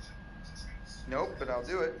 Nope, but I'll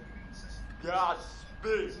do it.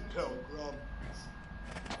 Godspeed, Pilgrim.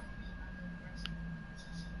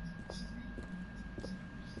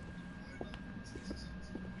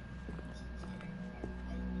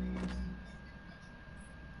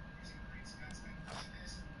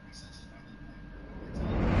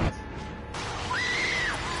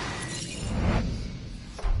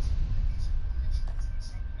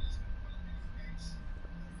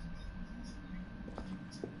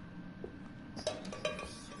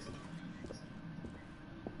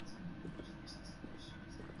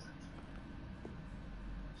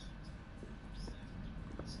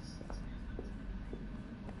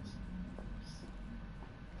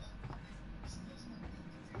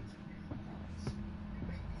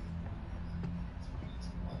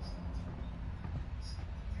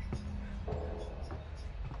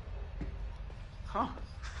 Huh.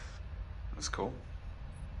 That's cool.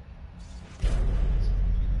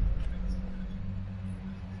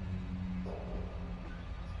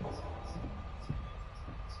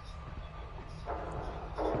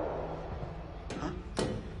 Huh?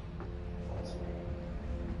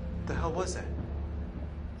 The hell was that?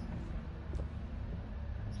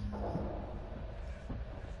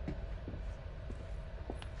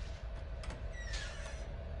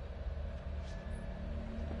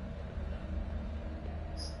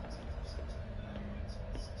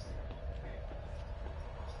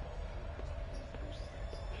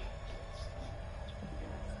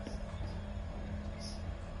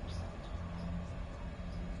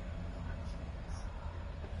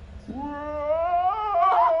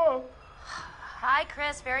 Hi,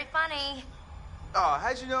 Chris. Very funny. Oh,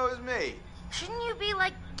 how'd you know it was me? Shouldn't you be,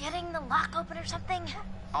 like, getting the lock open or something?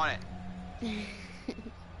 On it.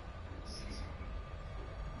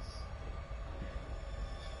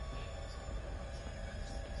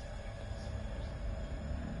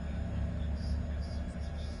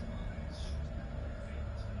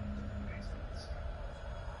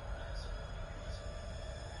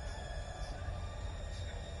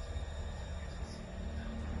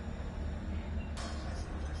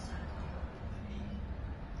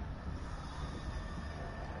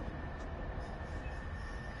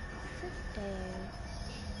 stairs.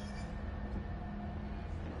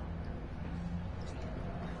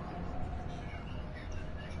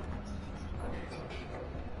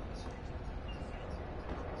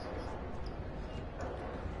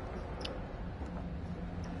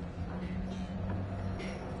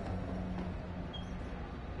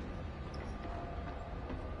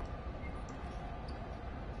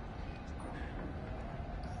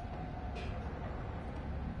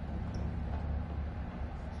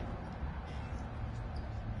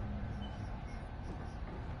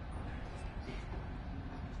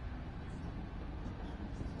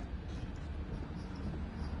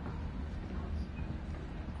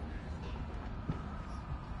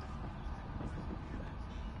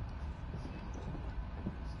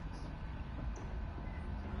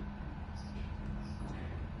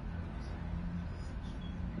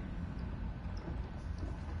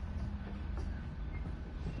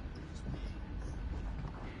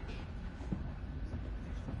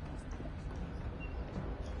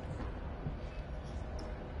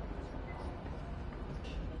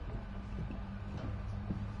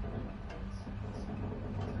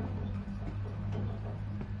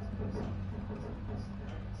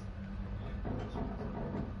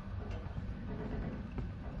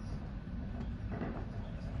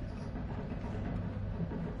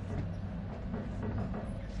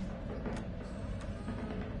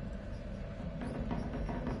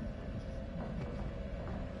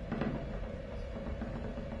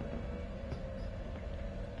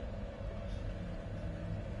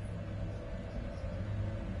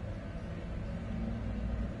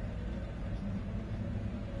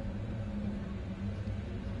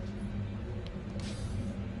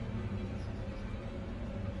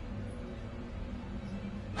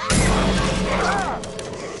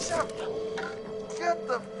 What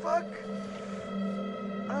the fuck?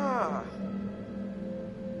 Ah.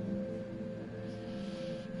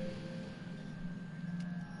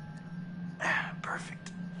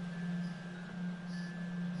 Perfect.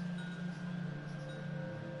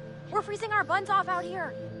 We're freezing our buns off out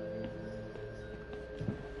here.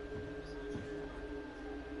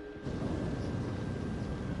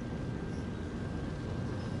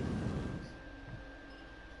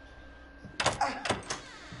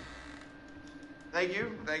 Thank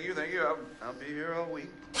you. I'll be here all week.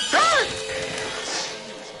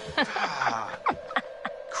 Ah,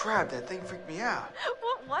 crap, that thing freaked me out.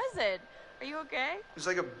 What was it? Are you okay? It was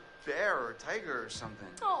like a bear or a tiger or something.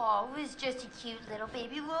 Oh, it was just a cute little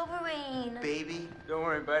baby Wolverine. Baby? Don't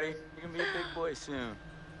worry, buddy. You're gonna be a big boy soon.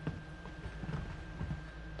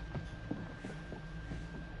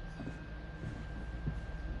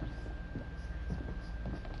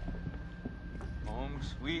 Home,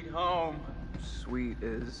 sweet home. Sweet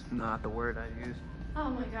is not the word I use. Oh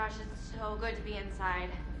my gosh, it's so good to be inside.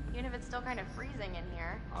 Even if it's still kind of freezing in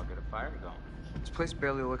here. I'll get a fire going. This place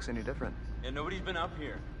barely looks any different. Yeah, nobody's been up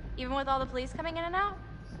here. Even with all the police coming in and out?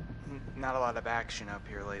 Not a lot of action up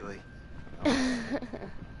here lately.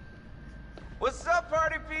 What's up,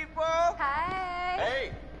 party people? Hi.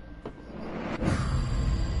 Hey!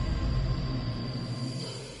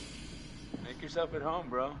 Make yourself at home,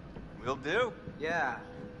 bro. Will do. Yeah,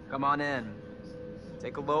 come on in.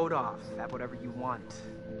 Take a load off. Have whatever you want.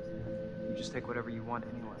 You just take whatever you want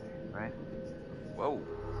anyway, right? Whoa.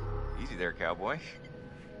 Easy there, cowboy.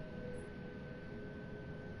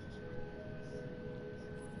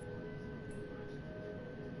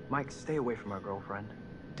 Mike, stay away from our girlfriend.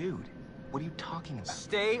 Dude, what are you talking about?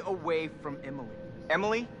 Stay away from Emily.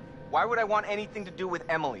 Emily? Why would I want anything to do with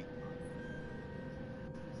Emily?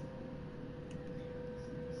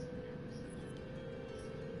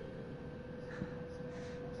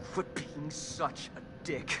 Quit being such a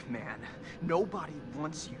dick, man. Nobody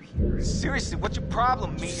wants you here. Seriously, what's your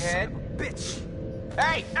problem, meathead? Son of a bitch!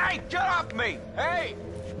 Hey, get off me! Hey!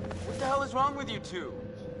 What the hell is wrong with you two?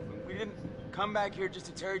 We didn't come back here just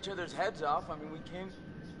to tear each other's heads off. I mean, we came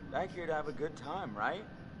back here to have a good time, right?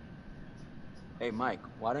 Hey, Mike,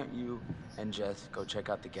 why don't you and Jess go check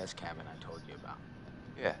out the guest cabin I told you about?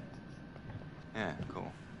 Yeah. Yeah,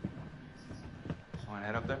 cool. Wanna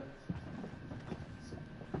head up there?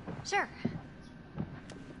 Sure.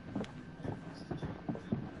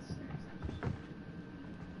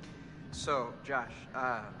 So, Josh,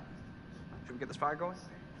 should we get this fire going?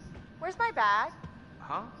 Where's my bag?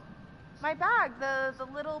 Huh? My bag, the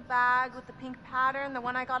little bag with the pink pattern, the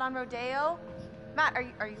one I got on Rodeo. Matt,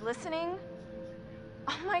 are you listening?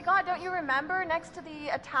 Oh my God, don't you remember next to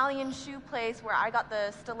the Italian shoe place where I got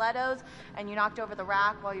the stilettos and you knocked over the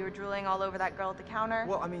rack while you were drooling all over that girl at the counter?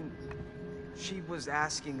 Well, I mean, She was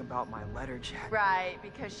asking about my letter jacket. Right,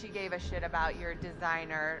 because she gave a shit about your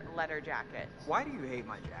designer letter jacket. Why do you hate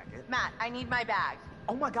my jacket? Matt, I need my bag.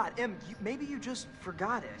 Oh my god, Em, maybe you just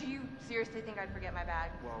forgot it. Do you seriously think I'd forget my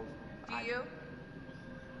bag? Well, Do you?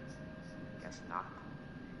 Guess not.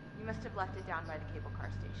 You must have left it down by the cable car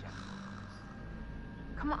station.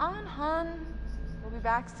 Come on, hon. We'll be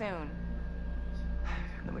back soon.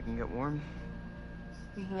 Then we can get warm?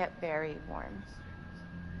 We can get very warm.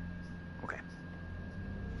 Okay.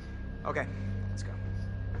 Okay, let's go.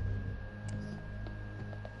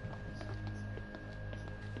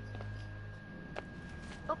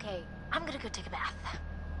 Okay, I'm gonna go take a bath.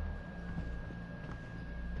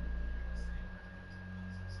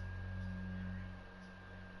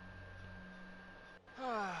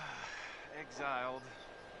 Exiled.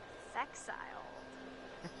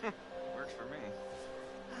 Sexiled. Works for me.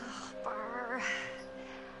 Ugh, Bar.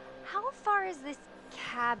 How far is this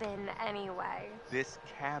cabin anyway? This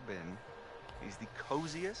cabin is the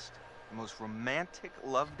coziest, the most romantic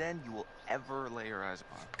love den you will ever lay your eyes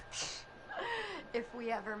upon. If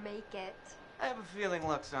we ever make it. I have a feeling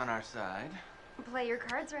luck's on our side. Play your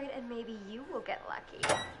cards right and maybe you will get lucky.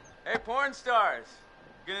 Hey, porn stars.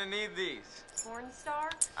 Gonna need these. Porn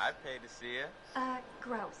star? I'd pay to see you.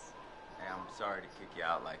 Gross. Hey, I'm sorry to kick you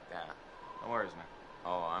out like that. No worries, man.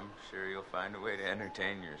 Oh, I'm sure you'll find a way to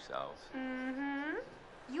entertain yourselves. Mm-hmm.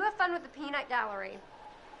 You have fun with the peanut gallery.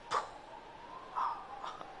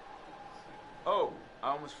 Oh, I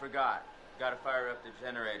almost forgot. Gotta fire up the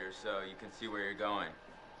generator so you can see where you're going.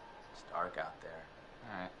 It's dark out there.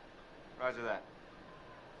 All right. Roger that.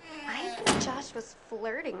 I think Josh was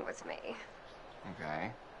flirting with me.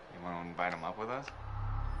 Okay. You want to invite him up with us?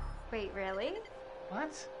 Wait, really?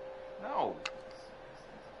 What? No.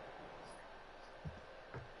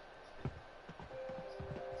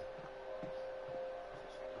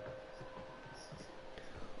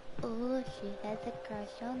 Oh, she has a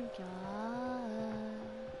crush on Josh.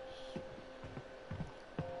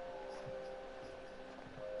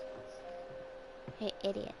 Hey,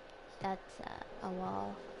 idiot. That's a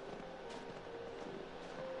wall.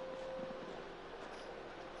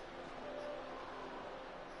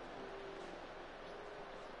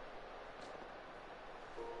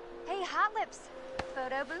 Hey, Hot Lips.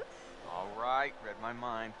 Photo booth? All right. Read my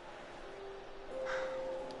mind.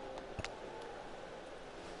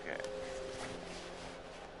 Okay.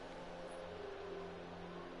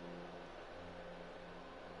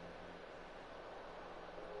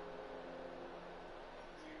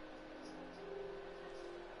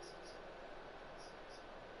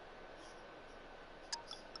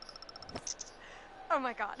 Oh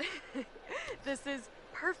my god. This is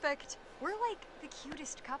perfect. We're like the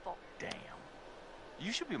cutest couple. Damn.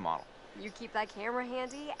 You should be a model. You keep that camera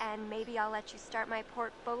handy, and maybe I'll let you start my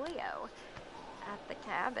portfolio at the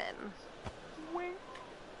cabin. Wink.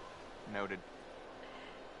 Noted.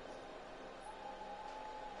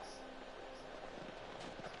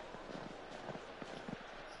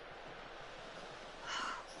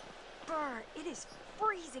 Burr, it is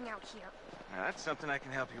freezing out here. Now, that's something I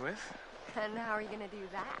can help you with. And how are you gonna do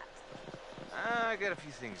that? I got a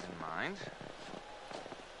few things in mind.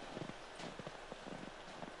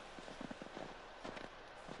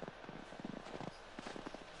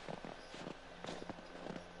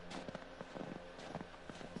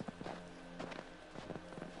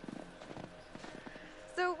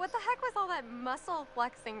 So what the heck was all that muscle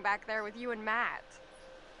flexing back there with you and Matt?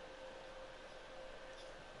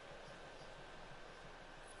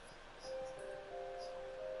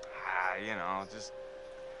 You know, just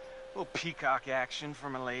a little peacock action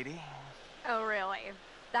from a lady. Oh, really?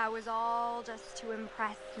 That was all just to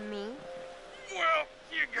impress me? Well,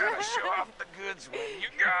 you gotta show off the goods when you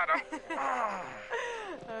got them.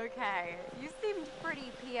 Okay, you seemed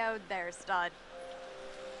pretty PO'd there, stud.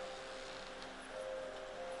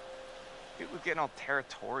 He was getting all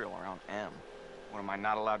territorial around M. What, am I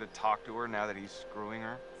not allowed to talk to her now that he's screwing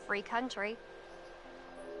her? Free country.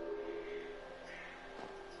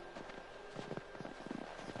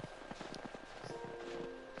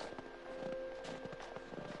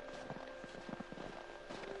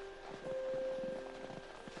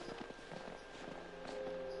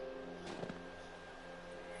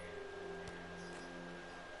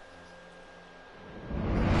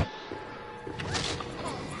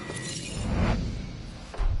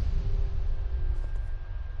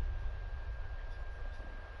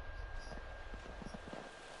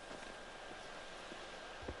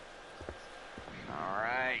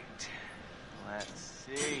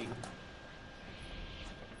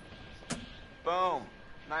 Boom.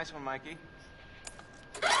 Nice one, Mikey.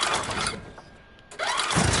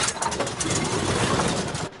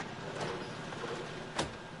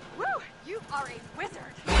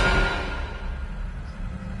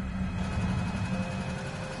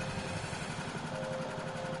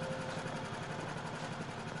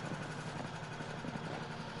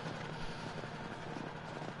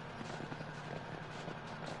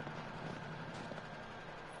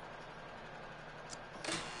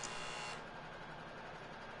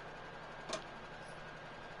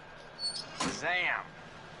 Shazam!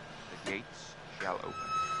 The gates shall open.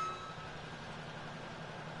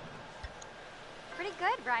 Pretty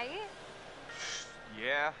good, right?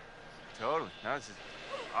 Yeah, totally. No, this is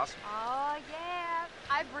awesome. Oh, yeah.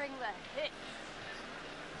 I bring the hits.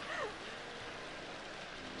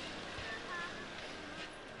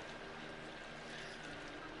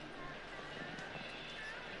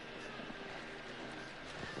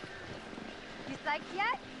 You psyched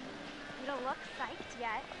yet? You don't look psyched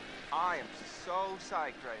yet. I am so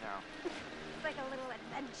psyched right now. It's like a little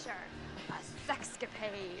adventure. A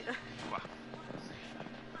sexcapade. Wow.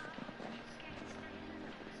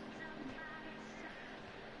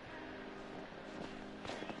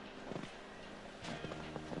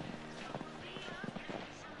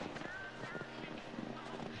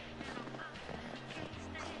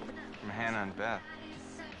 From Hannah and Beth.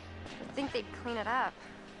 I think they'd clean it up.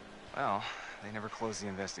 Well, they never closed the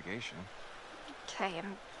investigation. Okay,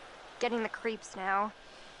 I'm getting the creeps now.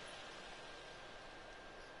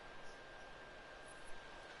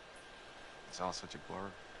 It's all such a blur.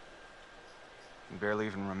 I can barely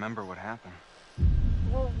even remember what happened.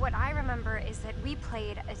 Well, what I remember is that we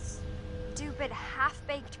played a stupid,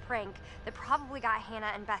 half-baked prank that probably got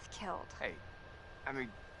Hannah and Beth killed. Hey, I mean,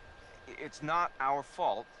 it's not our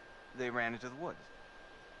fault they ran into the woods.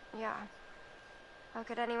 Yeah. How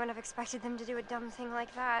could anyone have expected them to do a dumb thing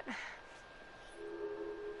like that?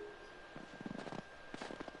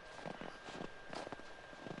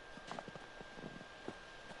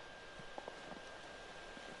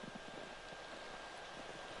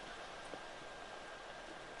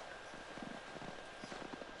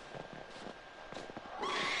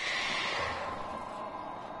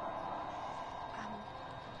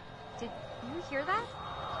 Did you hear that?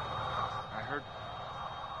 I heard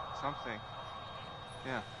something.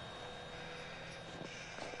 Yeah.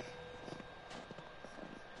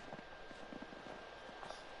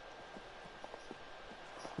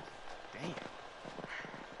 Damn.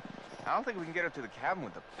 I don't think we can get up to the cabin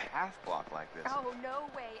with the path blocked like this. Oh, no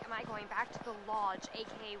way am I going back to the lodge,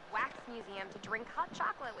 aka Wax Museum, to drink hot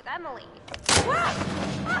chocolate with Emily.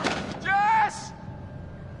 Jess!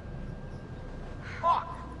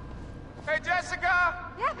 Fuck! Hey,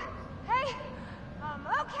 Jessica! Yep. Hey,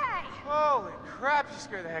 okay. Holy crap, you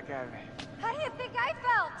scared the heck out of me. How do you think I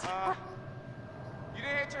felt? You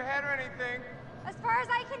didn't hit your head or anything. As far as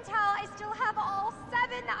I can tell, I still have all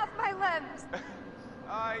 7 of my limbs.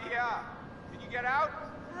 Yeah. Can you get out?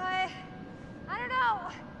 I don't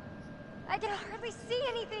know. I can hardly see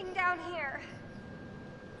anything down here.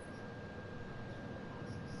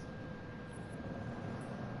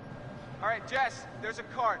 All right, Jess, there's a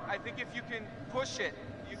cart. I think if you can push it,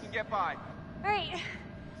 you can get by. All right.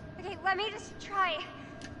 Okay, let me just try.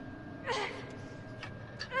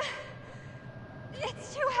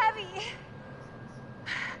 It's too heavy.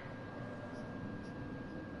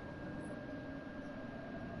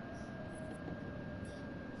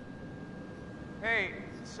 Hey,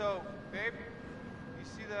 so, babe, you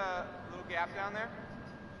see the little gap down there?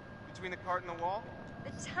 Between the cart and the wall?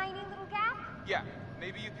 The tiny little gap? Yeah,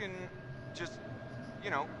 maybe you can just, you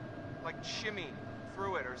know, like shimmy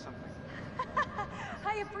through it or something.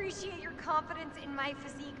 I appreciate your confidence in my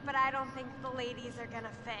physique, but I don't think the ladies are gonna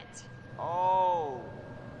fit. Oh,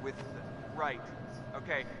 right.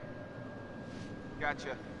 Okay.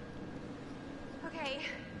 Gotcha. Okay,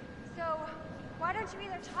 so why don't you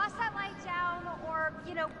either toss that light down or,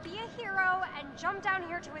 you know, be a hero and jump down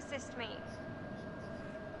here to assist me?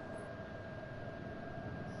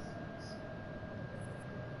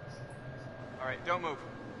 All right, don't move.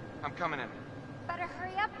 I'm coming in. Better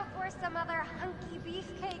hurry up before some other hunky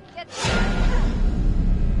beefcake gets...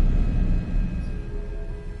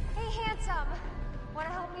 Hey, handsome. Want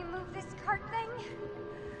to help me move this cart thing?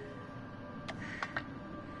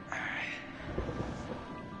 All right.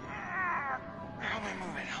 Help me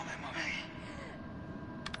move it, help me move it.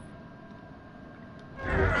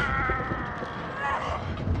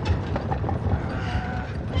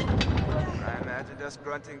 I imagined us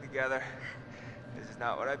grunting together. This is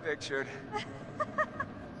not what I pictured.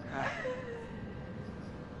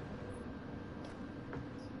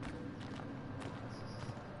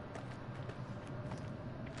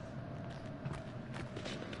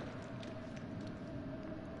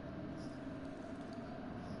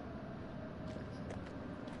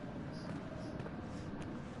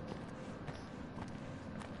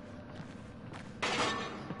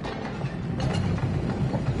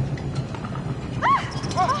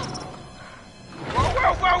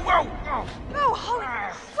 Oh, holy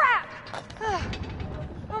crap!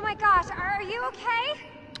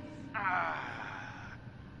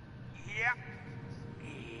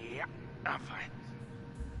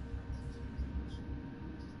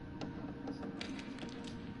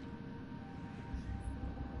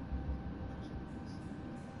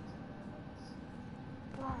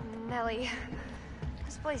 Oh, Nelly.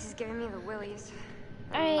 This place is giving me the willies.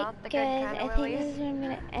 Alright, Not the good guys, kind I of think willies. this is where I'm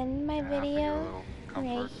gonna end my video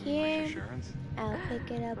right here. I'll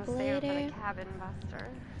pick it up We'll save it for later. the cabin buster.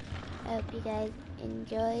 I hope you guys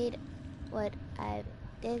enjoyed what I've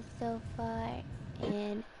did so far,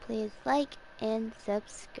 and please like and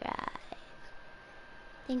subscribe.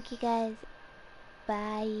 Thank you guys.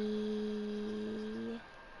 Bye.